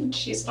write and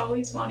she's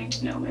always wanting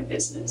to know my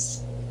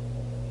business.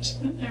 So,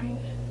 I mean,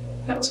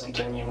 that That's was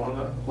something you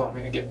want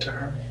me to get to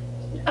her?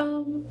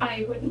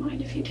 I wouldn't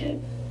mind if you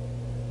did.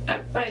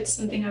 It's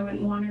something I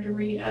wouldn't want her to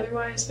read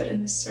otherwise, but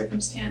in this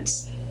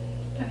circumstance,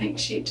 I think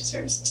she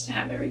deserves to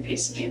have every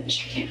piece of me that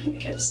she can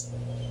because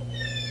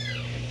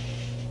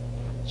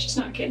she's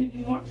not getting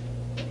any more.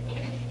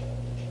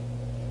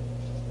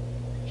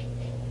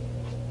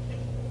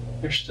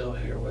 You're still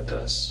here with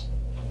us.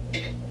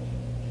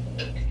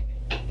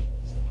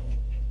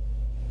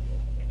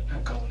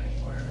 Not going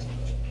anywhere.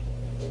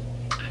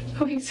 I'm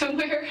going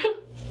somewhere.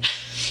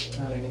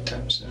 Not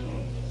anytime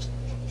soon.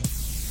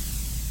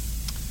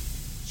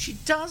 She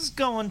does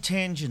go on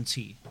tangents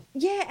here.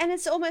 Yeah, and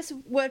it's almost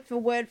word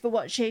for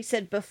what she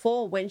said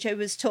before when she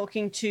was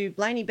talking to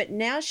Blaney, but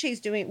now she's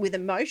doing it with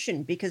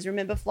emotion because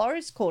remember,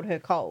 Flores called her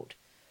cold.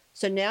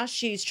 So now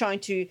she's trying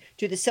to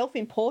do the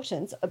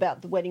self-importance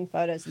about the wedding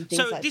photos and things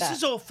like that. So this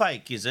is all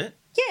fake, is it?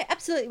 Yeah,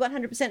 absolutely,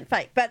 100%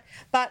 fake.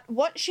 But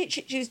what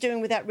she's doing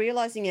without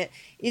realising it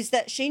is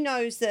that she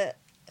knows that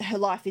her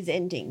life is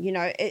ending. You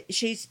know,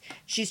 she's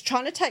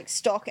trying to take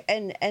stock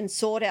and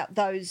sort out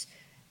those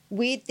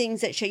weird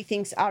things that she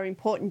thinks are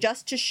important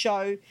just to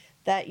show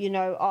that, you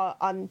know,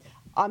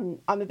 I'm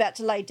about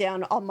to lay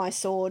down on my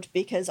sword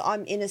because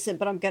I'm innocent,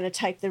 but I'm going to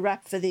take the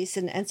rap for this.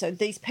 And so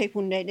these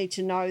people need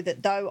to know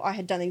that though I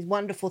had done these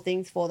wonderful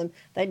things for them,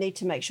 they need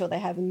to make sure they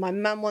have them. My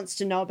mum wants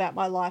to know about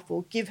my life.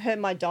 We'll give her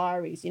my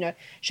diaries. You know,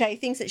 Shay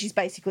thinks that she's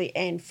basically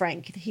Anne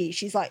Frank here.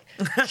 She's like,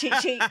 she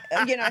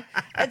you know,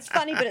 it's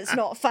funny, but it's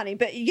not funny.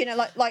 But, you know,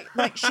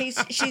 like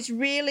she's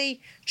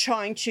really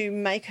trying to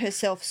make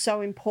herself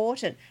so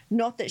important,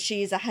 not that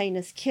she is a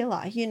heinous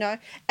killer, you know.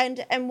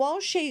 And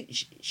while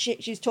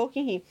she's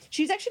talking here,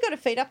 she's actually got her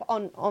feet up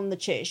on the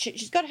chair.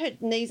 She's got her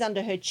knees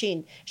under her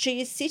chin.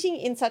 She is sitting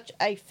in such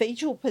a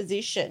fetal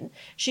position.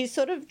 She's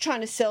sort of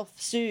trying to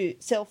self-soothe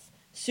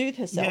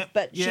herself,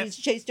 but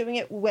she's doing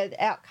it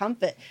without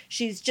comfort.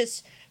 She's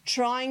just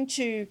trying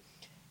to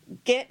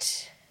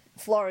get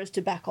Flores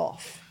to back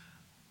off.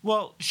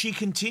 Well, she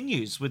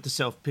continues with the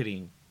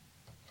self-pitying.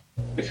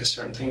 Because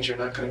certain things you're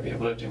not going to be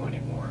able to do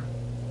anymore.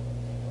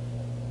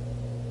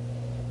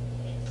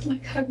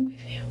 Like hug my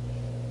family.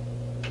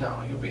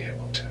 No, you'll be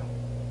able to.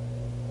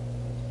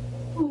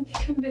 When they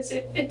come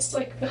visit, it's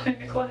like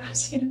behind a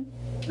glass, you know?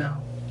 No,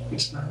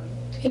 it's not.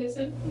 It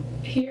isn't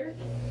here?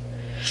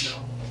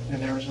 No,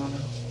 in Arizona.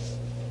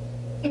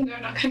 They're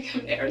not going to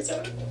come to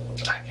Arizona.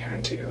 I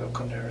guarantee you they'll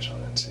come to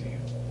Arizona and see you.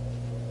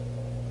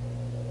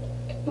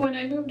 When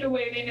I moved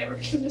away, they never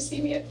came to see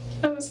me.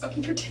 I was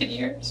gone for 10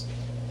 years.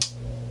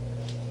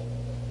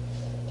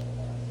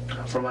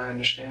 From my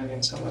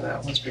understanding, some of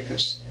that was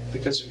because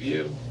of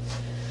you.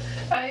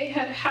 I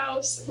had a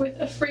house with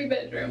a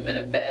 3-bedroom and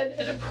a bed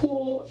and a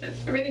pool and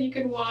everything you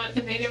could want,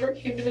 and they never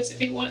came to visit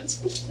me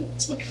once.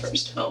 It's my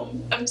first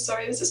home. I'm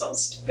sorry, this is all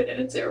stupid and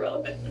it's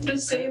irrelevant. I'm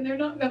just saying they're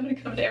not going to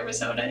come to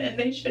Arizona, and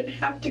they shouldn't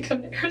have to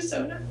come to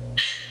Arizona.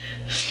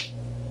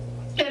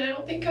 And I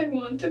don't think I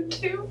want them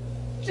to,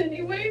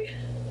 anyway.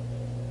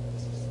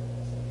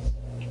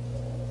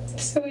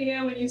 So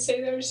yeah, when you say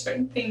there are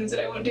certain things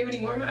that I won't do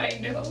anymore, I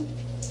know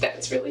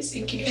that's really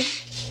sinking in.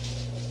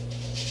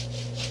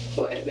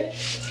 Quite a bit.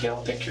 You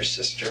don't think your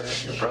sister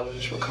or your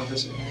brothers will come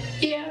visit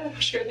you? Yeah, I'm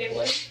sure they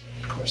would.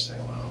 Of course they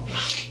will.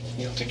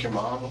 You don't think your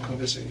mom will come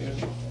visit you?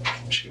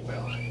 She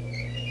will.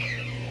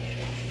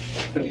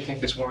 Who do you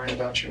think is worrying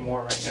about you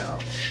more right now?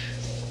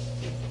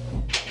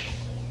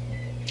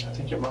 I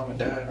think your mom and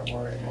dad are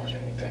worried more than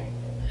anything.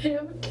 I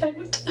know, Dad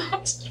went to the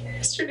hospital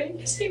yesterday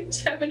because he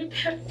was having a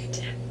panic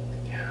attack.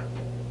 Yeah.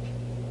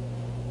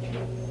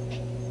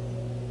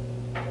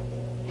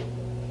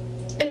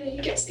 And he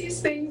gets these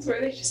things where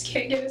they just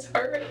can't get his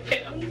heart rate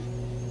down.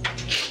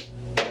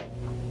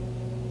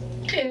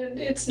 And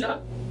it's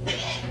not,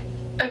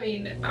 I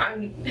mean,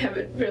 I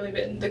haven't really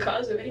been the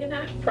cause of any of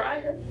that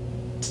prior.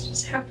 It's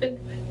just happened.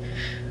 But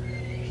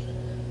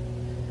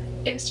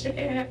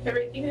yesterday I have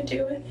everything to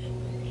do with it.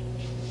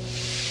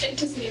 It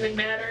doesn't even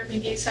matter. I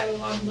mean, he's had a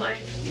long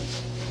life.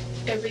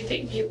 Every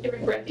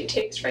breath he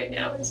takes right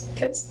now is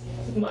because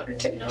of modern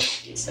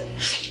technology. So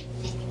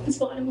it's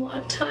bought him a lot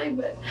of time,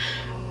 but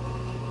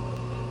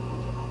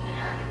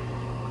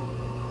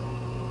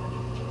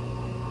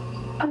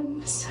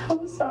I'm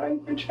so sorry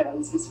for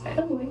Travis's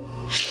family.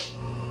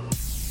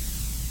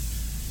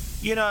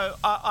 You know,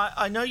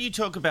 I know you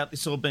talk about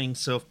this all being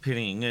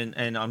self-pitying,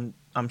 and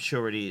I'm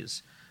sure it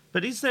is,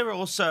 But is there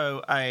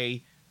also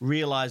a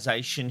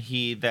realisation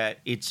here that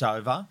it's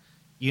over?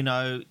 You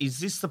know, is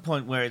this the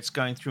point where it's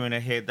going through in her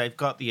head? They've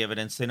got the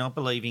evidence. They're not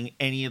believing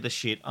any of the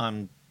shit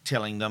I'm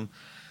telling them.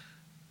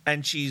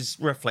 And she's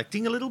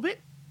reflecting a little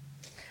bit?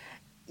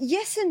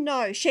 Yes and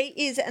no. She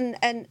is,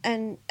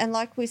 and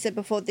like we said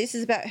before, this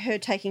is about her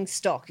taking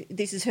stock.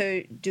 This is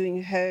her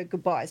doing her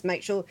goodbyes.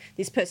 Make sure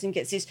this person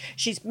gets this.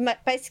 She's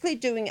basically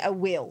doing a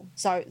will.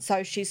 So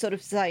she's sort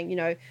of saying, you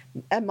know,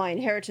 and my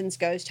inheritance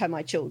goes to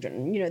my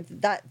children. You know,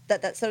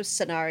 that sort of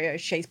scenario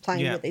she's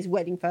playing with these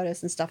wedding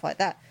photos and stuff like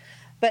that.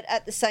 But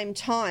at the same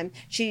time,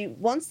 she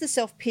wants the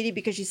self-pity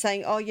because she's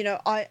saying, oh, you know,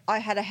 I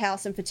had a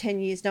house and for 10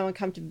 years no one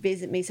come to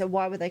visit me, so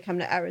why would they come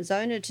to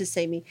Arizona to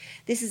see me?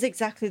 This is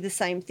exactly the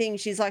same thing.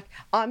 She's like,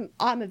 I'm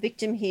a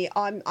victim here.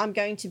 I'm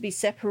going to be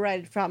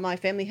separated from my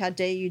family. How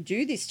dare you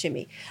do this to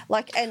me?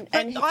 Like, and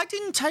I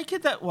didn't take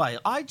it that way.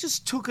 I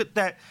just took it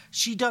that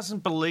she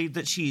doesn't believe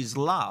that she is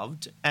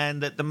loved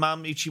and that the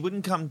mum, if she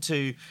wouldn't come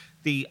to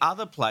the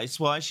other place,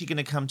 why is she going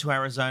to come to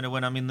Arizona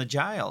when I'm in the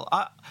jail?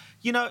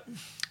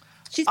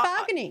 She's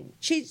bargaining.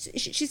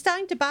 She's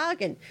starting to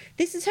bargain.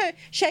 This is her.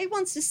 She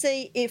wants to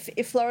see if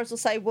Flores will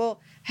say,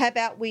 well, how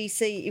about we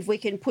see if we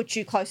can put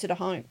you closer to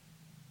home.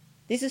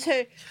 This is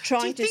her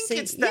trying to see. Do you think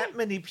it's that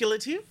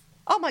manipulative?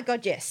 Oh, my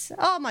God, yes.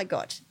 Oh, my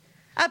God.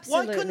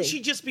 Absolutely. Why couldn't she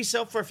just be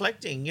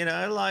self-reflecting, you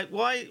know? Like,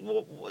 why,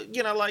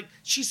 you know, like,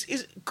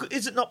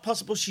 is it not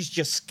possible she's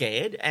just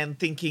scared and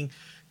thinking,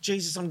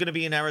 Jesus, I'm going to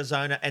be in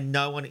Arizona and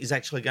no one is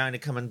actually going to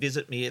come and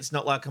visit me. It's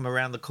not like I'm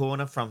around the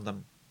corner from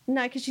them.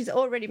 No, because she's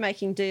already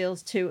making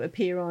deals to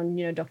appear on,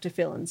 you know, Dr.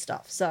 Phil and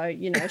stuff. So,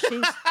 you know,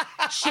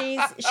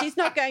 she's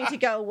not going to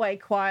go away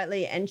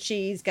quietly, and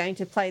she's going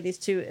to play this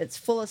to its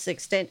fullest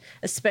extent,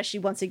 especially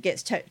once it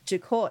gets to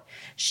court.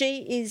 She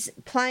is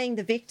playing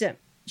the victim.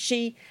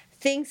 She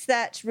thinks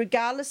that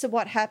regardless of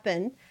what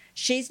happened,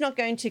 she's not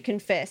going to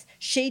confess.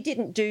 She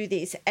didn't do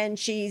this, and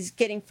she's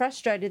getting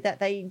frustrated that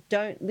they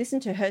don't listen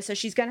to her. So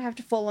she's going to have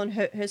to fall on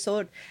her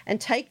sword and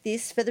take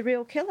this for the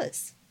real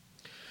killers.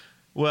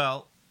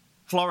 Well,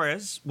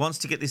 Flores wants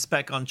to get this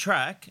back on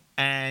track,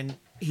 and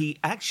he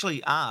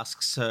actually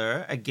asks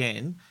her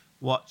again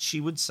what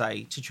she would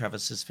say to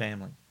Travis's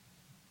family.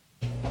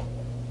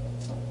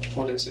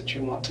 What is it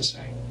you want to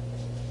say?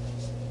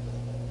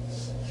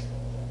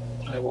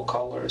 I will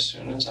call her as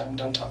soon as I'm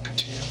done talking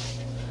to you.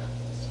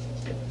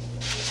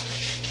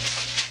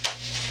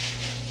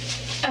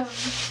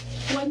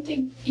 One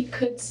thing you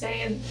could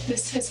say, and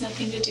this has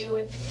nothing to do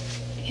with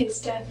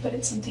his death, but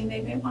it's something they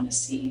may want to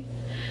see.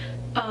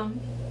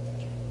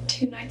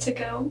 2 nights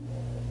ago,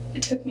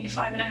 it took me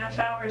 5.5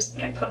 hours,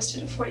 but I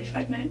posted a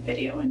 45-minute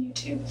video on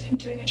YouTube of him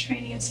doing a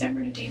training in San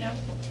Bernardino.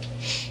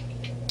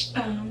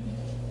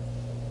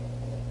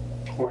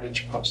 Where did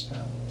you post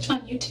that?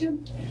 On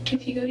YouTube.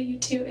 If you go to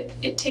YouTube,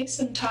 it takes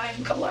some time,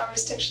 a couple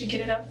hours to actually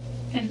get it up,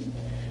 and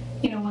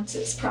you know, once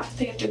it's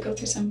they have to go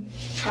through some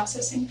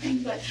processing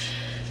thing. But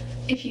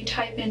if you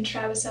type in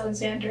Travis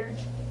Alexander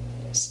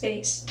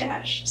space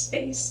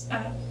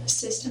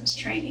systems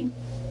training,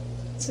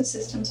 so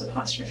systems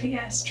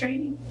 '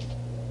 training,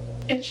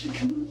 it should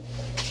come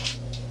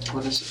up.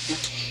 What is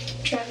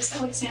it? Travis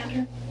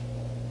Alexander,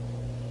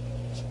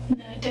 and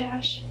then a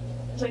dash.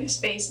 It's like a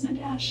space and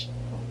a dash.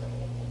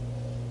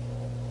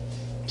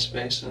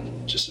 Space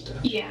and just a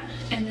dash? Yeah,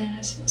 and then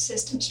a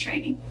systems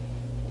training.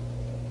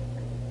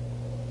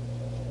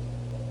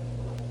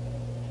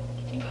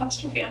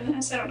 Apostrophe on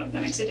this. I don't know if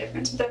that makes a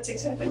difference, but that's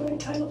exactly what I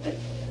titled it.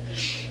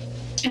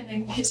 And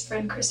then his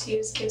friend Chris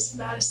Hughes gives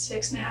about a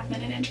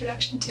 6.5-minute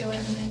introduction to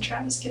him, and then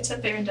Travis gets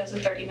up there and does a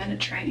 30-minute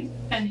training.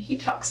 And he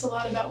talks a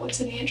lot about what's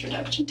in the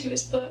introduction to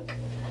his book.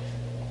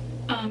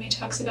 He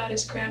talks about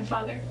his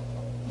grandfather,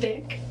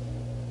 Vic.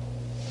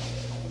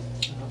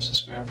 He loves his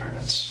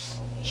grandparents.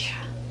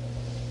 Yeah.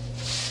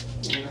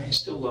 You know, he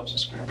still loves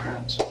his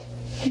grandparents.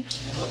 Yeah.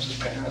 He loves his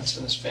parents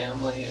and his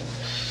family, and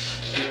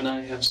you and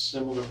I have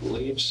similar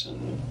beliefs,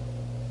 and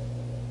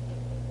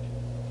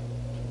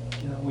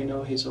you know, we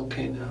know he's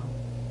okay now.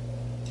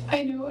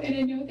 I know, and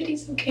I know that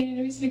he's okay, and I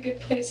know he's in a good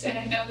place, and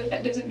I know that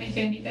that doesn't make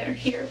it any better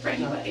here for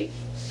anybody.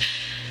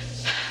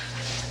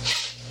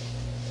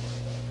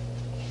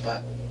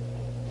 But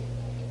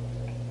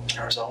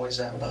there's always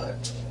that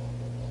but.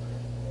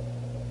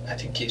 I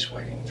think he's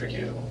waiting for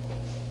you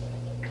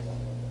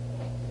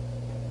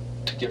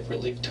to give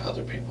relief to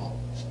other people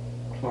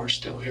who are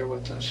still here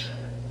with us.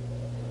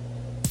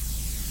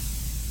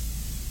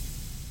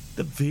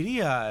 The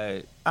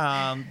video,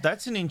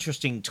 that's an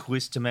interesting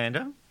twist,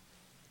 Amanda.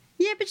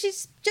 Yeah, but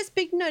she's just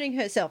big noting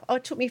herself. Oh,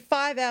 it took me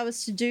 5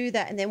 hours to do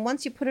that. And then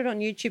once you put it on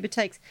YouTube, it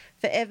takes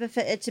forever for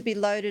it to be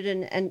loaded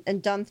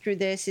and done through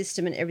their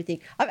system and everything.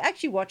 I've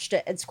actually watched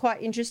it. It's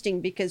quite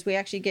interesting because we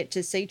actually get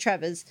to see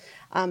Travers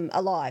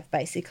alive,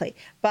 basically.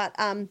 But,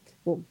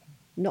 well,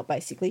 not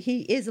basically.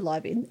 He is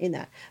alive in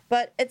that.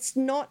 But it's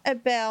not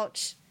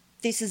about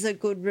this is a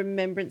good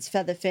remembrance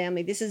for the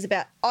family. This is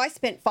about I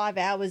spent 5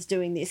 hours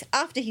doing this.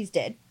 After he's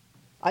dead,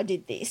 I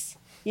did this.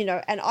 You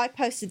know, and I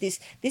posted this.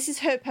 This is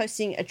her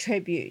posting a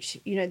tribute.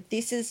 You know,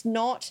 this is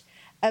not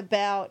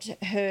about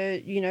her,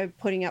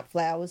 putting up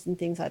flowers and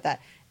things like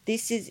that.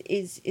 This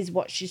is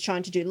what she's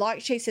trying to do.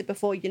 Like she said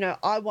before,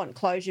 I want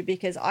closure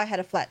because I had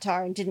a flat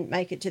tire and didn't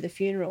make it to the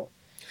funeral.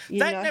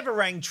 That never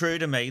rang true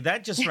to me.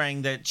 That just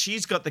rang that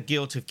she's got the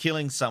guilt of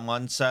killing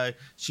someone, so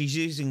she's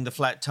using the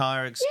flat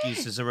tire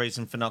excuse as a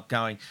reason for not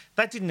going.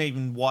 That didn't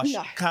even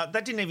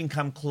that didn't even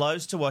come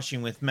close to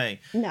washing with me.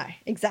 No,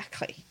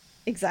 exactly.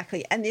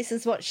 And this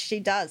is what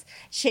she does.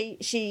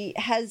 She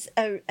has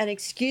an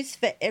excuse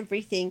for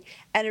everything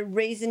and a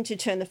reason to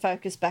turn the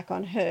focus back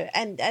on her.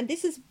 And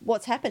this is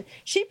what's happened.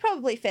 She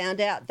probably found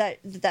out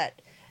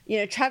that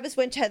Travis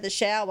went to have the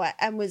shower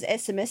and was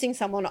SMSing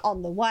someone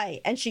on the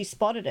way, and she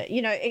spotted it.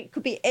 It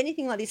could be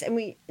anything like this, and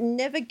we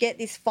never get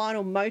this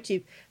final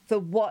motive for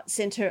what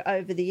sent her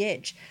over the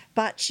edge.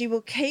 But she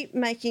will keep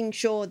making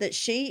sure that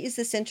she is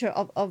the centre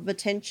of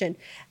attention,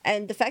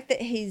 and the fact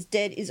that he's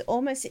dead is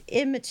almost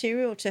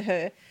immaterial to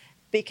her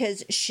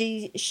because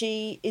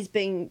she is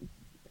being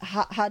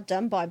hard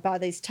done by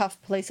these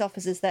tough police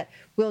officers that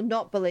will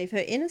not believe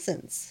her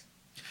innocence.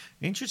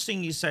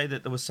 Interesting you say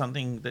that there was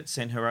something that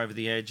sent her over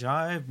the edge.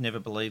 I've never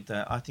believed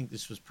that. I think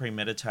this was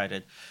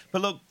premeditated.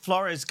 But look,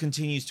 Flores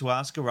continues to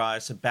ask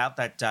Arias about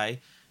that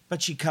day,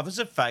 but she covers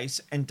her face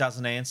and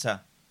doesn't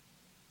answer.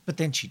 But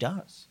then she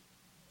does.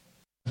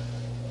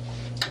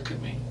 Look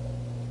at me.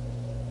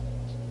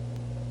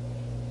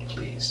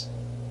 Please.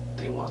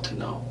 They want to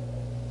know.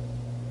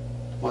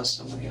 Was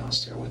somebody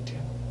else there with you?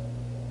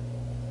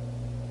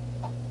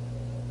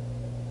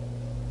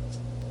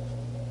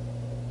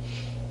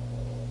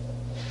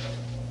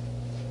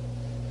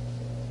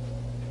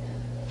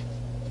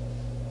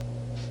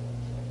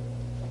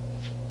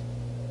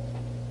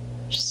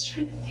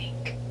 Trying to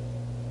think.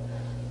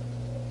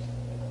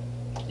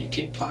 You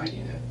keep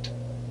fighting it.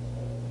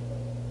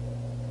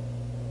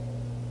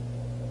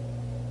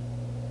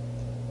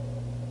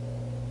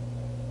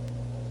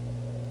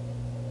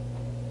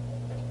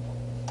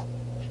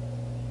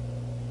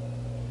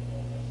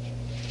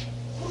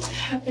 What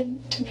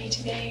happened to me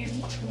today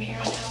and from here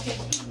on out?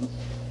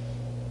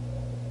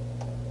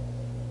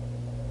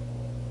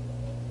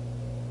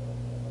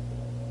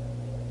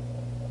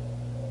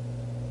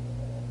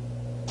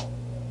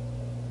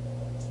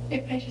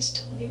 If I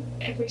just told you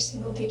every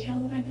single detail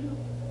that I know,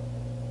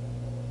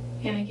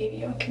 and I gave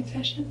you a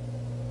confession.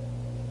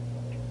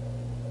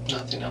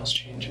 Nothing else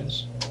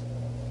changes.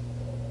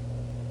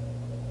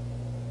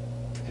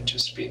 It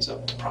just speeds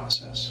up the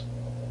process.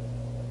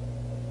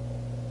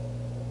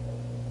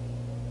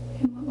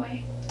 In what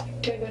way?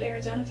 Do I go to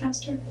Arizona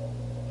faster?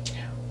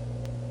 Yeah.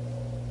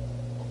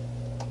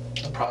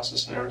 The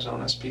process in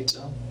Arizona speeds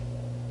up.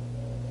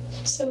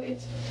 So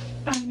if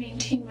I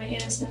maintain my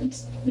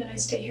innocence, then I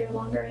stay here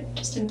longer,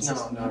 just in the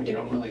system? No, you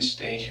don't really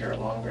stay here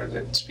longer.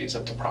 That speeds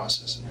up the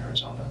process in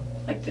Arizona.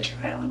 Like the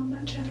trial and all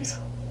that jazz?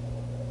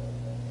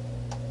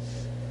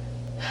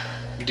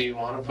 Yeah. Do you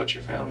want to put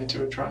your family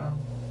through a trial?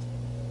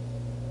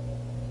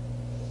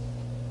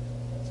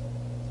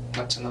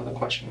 That's another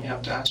question you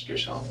have to ask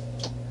yourself.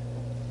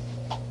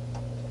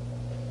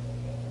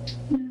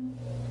 No.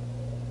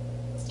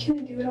 Can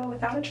I do it all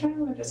without a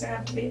trial, or does there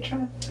have to be a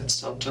trial? It's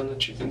something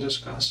that you can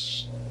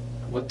discuss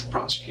with the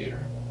prosecutor.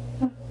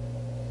 Huh.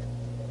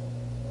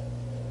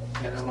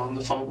 And I'm on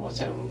the phone with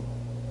him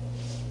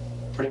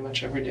pretty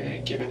much every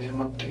day, giving him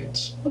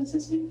updates. What's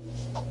his name?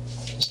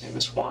 His name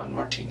is Juan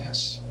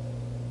Martinez.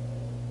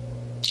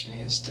 And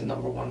he is the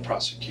 #1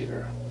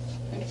 prosecutor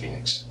in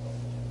Phoenix.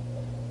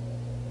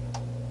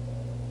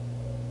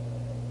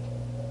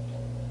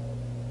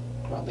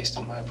 Well, at least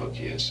in my book,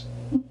 he is.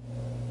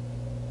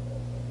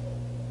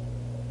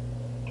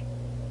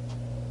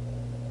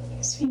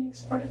 Is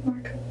Phoenix part of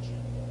Marco?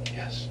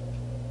 Yes.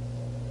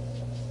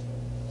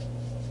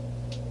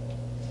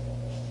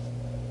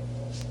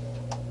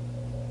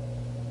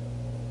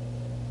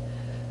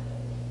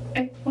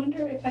 I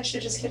wonder if I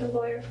should just get a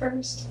lawyer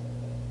first.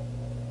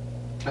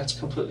 That's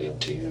completely up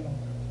to you.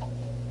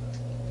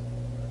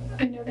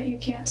 I know that you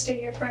can't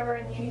stay here forever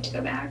and you need to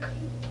go back.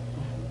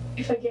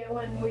 If I get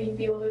one, will you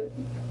be able to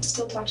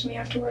still talk to me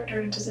afterward,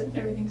 or does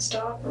everything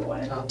stop, or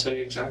what? I'll tell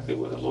you exactly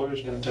what the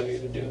lawyer's going to tell you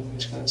to do.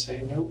 He's going to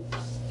say, nope.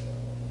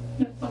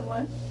 Nope, on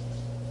what?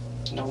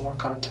 No more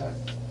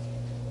contact.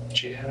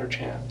 She had her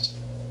chance.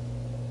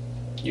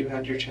 You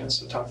had your chance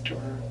to talk to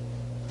her.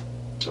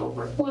 It's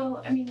over.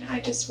 Well, I mean, I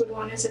just would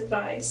want his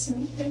advice,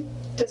 and it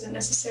doesn't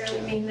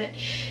necessarily mean that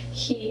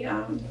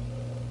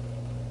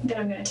that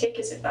I'm going to take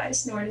his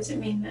advice, nor does it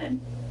mean that,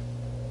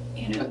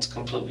 That's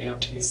completely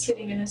up to you.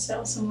 Sitting in a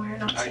cell somewhere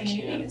not saying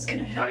anything is going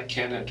to help. I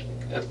can't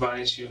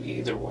advise you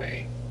either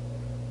way.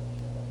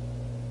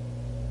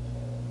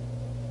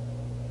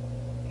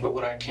 But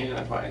what I can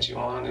advise you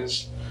on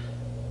is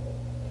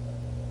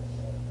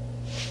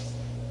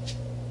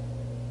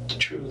the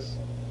truth.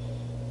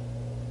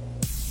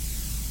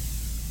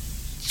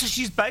 So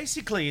she's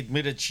basically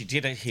admitted she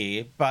did it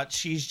here, but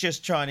she's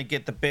just trying to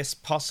get the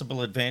best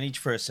possible advantage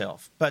for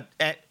herself. But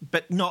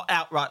not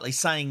outrightly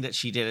saying that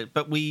she did it.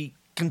 But we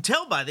can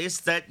tell by this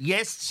that,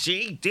 yes,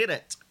 she did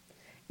it.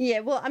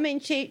 Yeah, well, I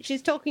mean,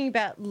 she's talking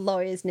about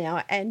lawyers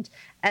now, and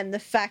the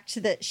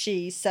fact that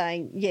she's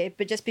saying, yeah,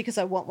 but just because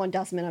I want one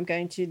doesn't mean I'm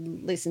going to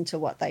listen to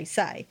what they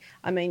say.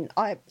 I mean,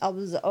 I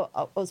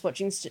was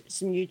watching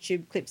some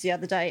YouTube clips the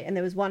other day, and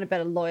there was one about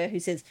a lawyer who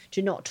says,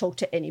 do not talk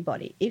to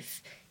anybody.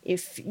 If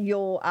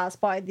you're asked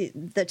by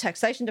the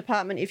taxation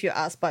department, if you're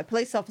asked by a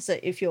police officer,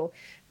 if you're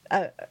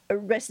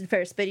arrested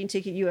for a speeding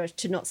ticket, you are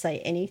to not say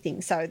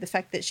anything. So the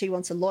fact that she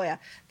wants a lawyer,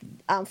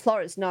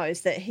 Flores knows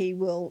that he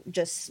will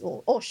just,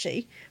 or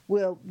she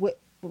will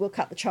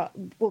cut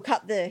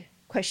the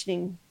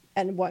questioning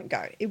and won't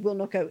go. It will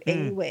not go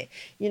anywhere.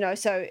 You know,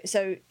 so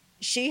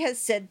she has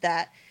said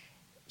that.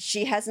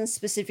 She hasn't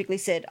specifically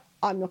said,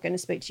 I'm not going to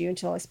speak to you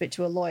until I speak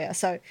to a lawyer.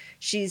 So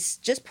she's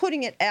just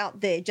putting it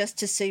out there just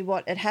to see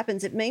what it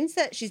happens. It means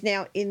that she's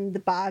now in the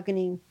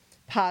bargaining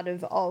part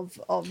of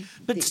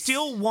but this.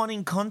 Still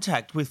wanting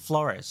contact with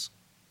Flores.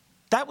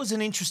 That was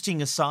an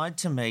interesting aside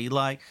to me.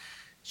 Like,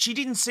 she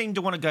didn't seem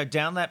to want to go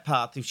down that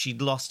path if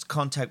she'd lost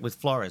contact with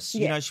Flores.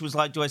 Yeah. You know, she was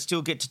like, do I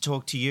still get to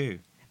talk to you?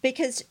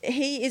 Because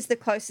he is the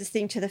closest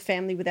thing to the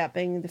family without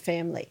being the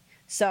family.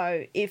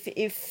 So if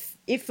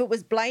it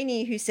was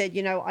Blaney who said,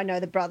 you know, I know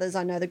the brothers,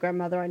 I know the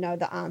grandmother, I know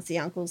the aunts, the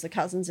uncles, the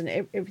cousins and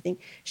everything,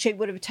 she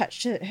would have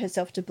attached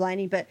herself to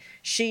Blaney. But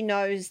she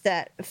knows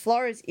that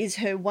Flores is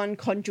her one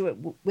conduit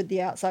with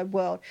the outside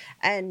world.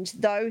 And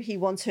though he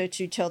wants her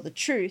to tell the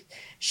truth,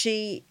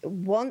 she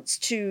wants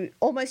to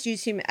almost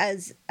use him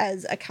as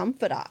a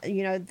comforter,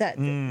 you know,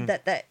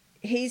 that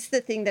he's the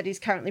thing that is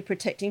currently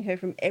protecting her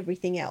from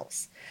everything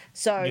else.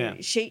 So Yeah.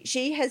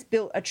 she has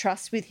built a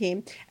trust with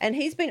him, and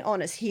he's been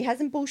honest. He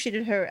hasn't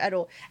bullshitted her at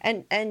all.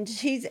 And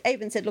he's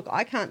even said, look,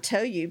 I can't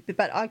tell you,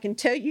 but I can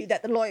tell you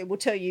that the lawyer will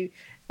tell you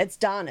it's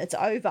done, it's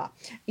over,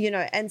 you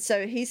know. And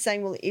so he's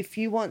saying, well, if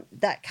you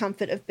want that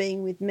comfort of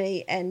being with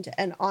me and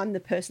I'm the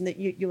person that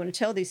you want to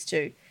tell this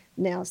to,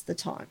 now's the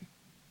time.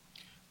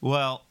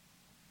 Well,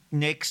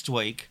 next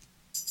week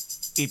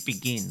it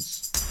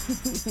begins.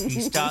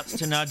 He starts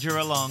to nudge her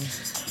along.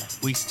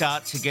 We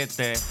start to get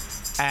there.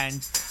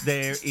 And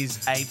there is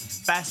a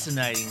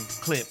fascinating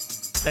clip.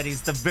 That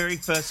is the very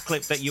first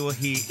clip that you will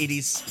hear. It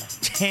is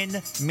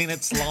 10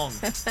 minutes long,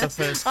 the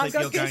first clip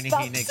you're going to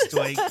hear next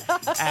week.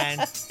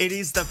 And it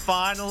is the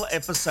final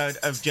episode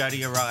of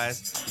Jodi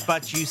Arias,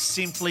 but you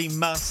simply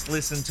must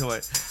listen to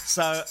it.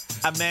 So,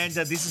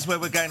 Amanda, this is where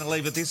we're going to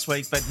leave it this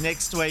week. But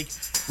next week,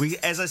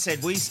 as I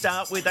said, we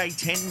start with a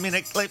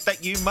 10-minute clip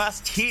that you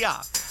must hear.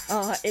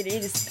 Oh, it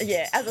is.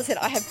 Yeah, as I said,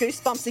 I have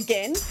goosebumps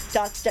again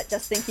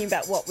just thinking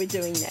about what we're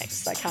doing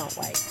next. I can't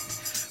wait.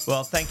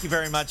 Well, thank you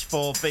very much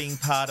for being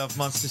part of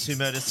Monsters Who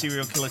Murder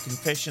Serial Killer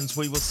Confessions.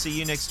 We will see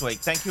you next week.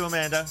 Thank you,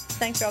 Amanda.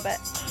 Thanks, Robert.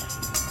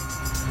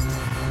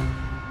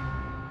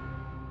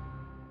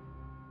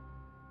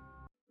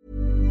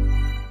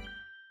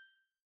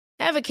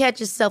 Ever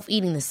catch yourself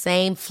eating the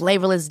same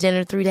flavorless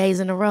dinner 3 days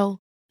in a row?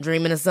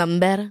 Dreaming of something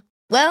better?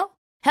 Well,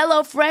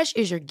 HelloFresh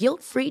is your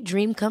guilt-free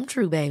dream come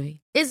true,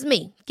 baby. It's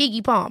me,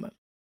 Keke Palmer.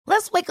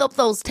 Let's wake up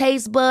those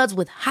taste buds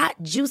with hot,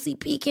 juicy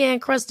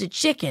pecan-crusted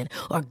chicken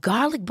or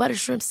garlic butter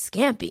shrimp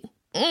scampi.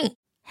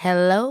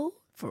 Hello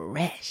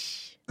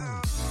Fresh.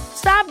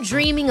 Stop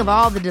dreaming of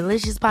all the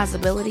delicious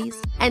possibilities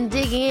and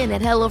dig in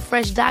at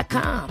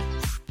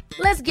HelloFresh.com.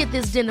 Let's get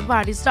this dinner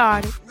party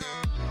started.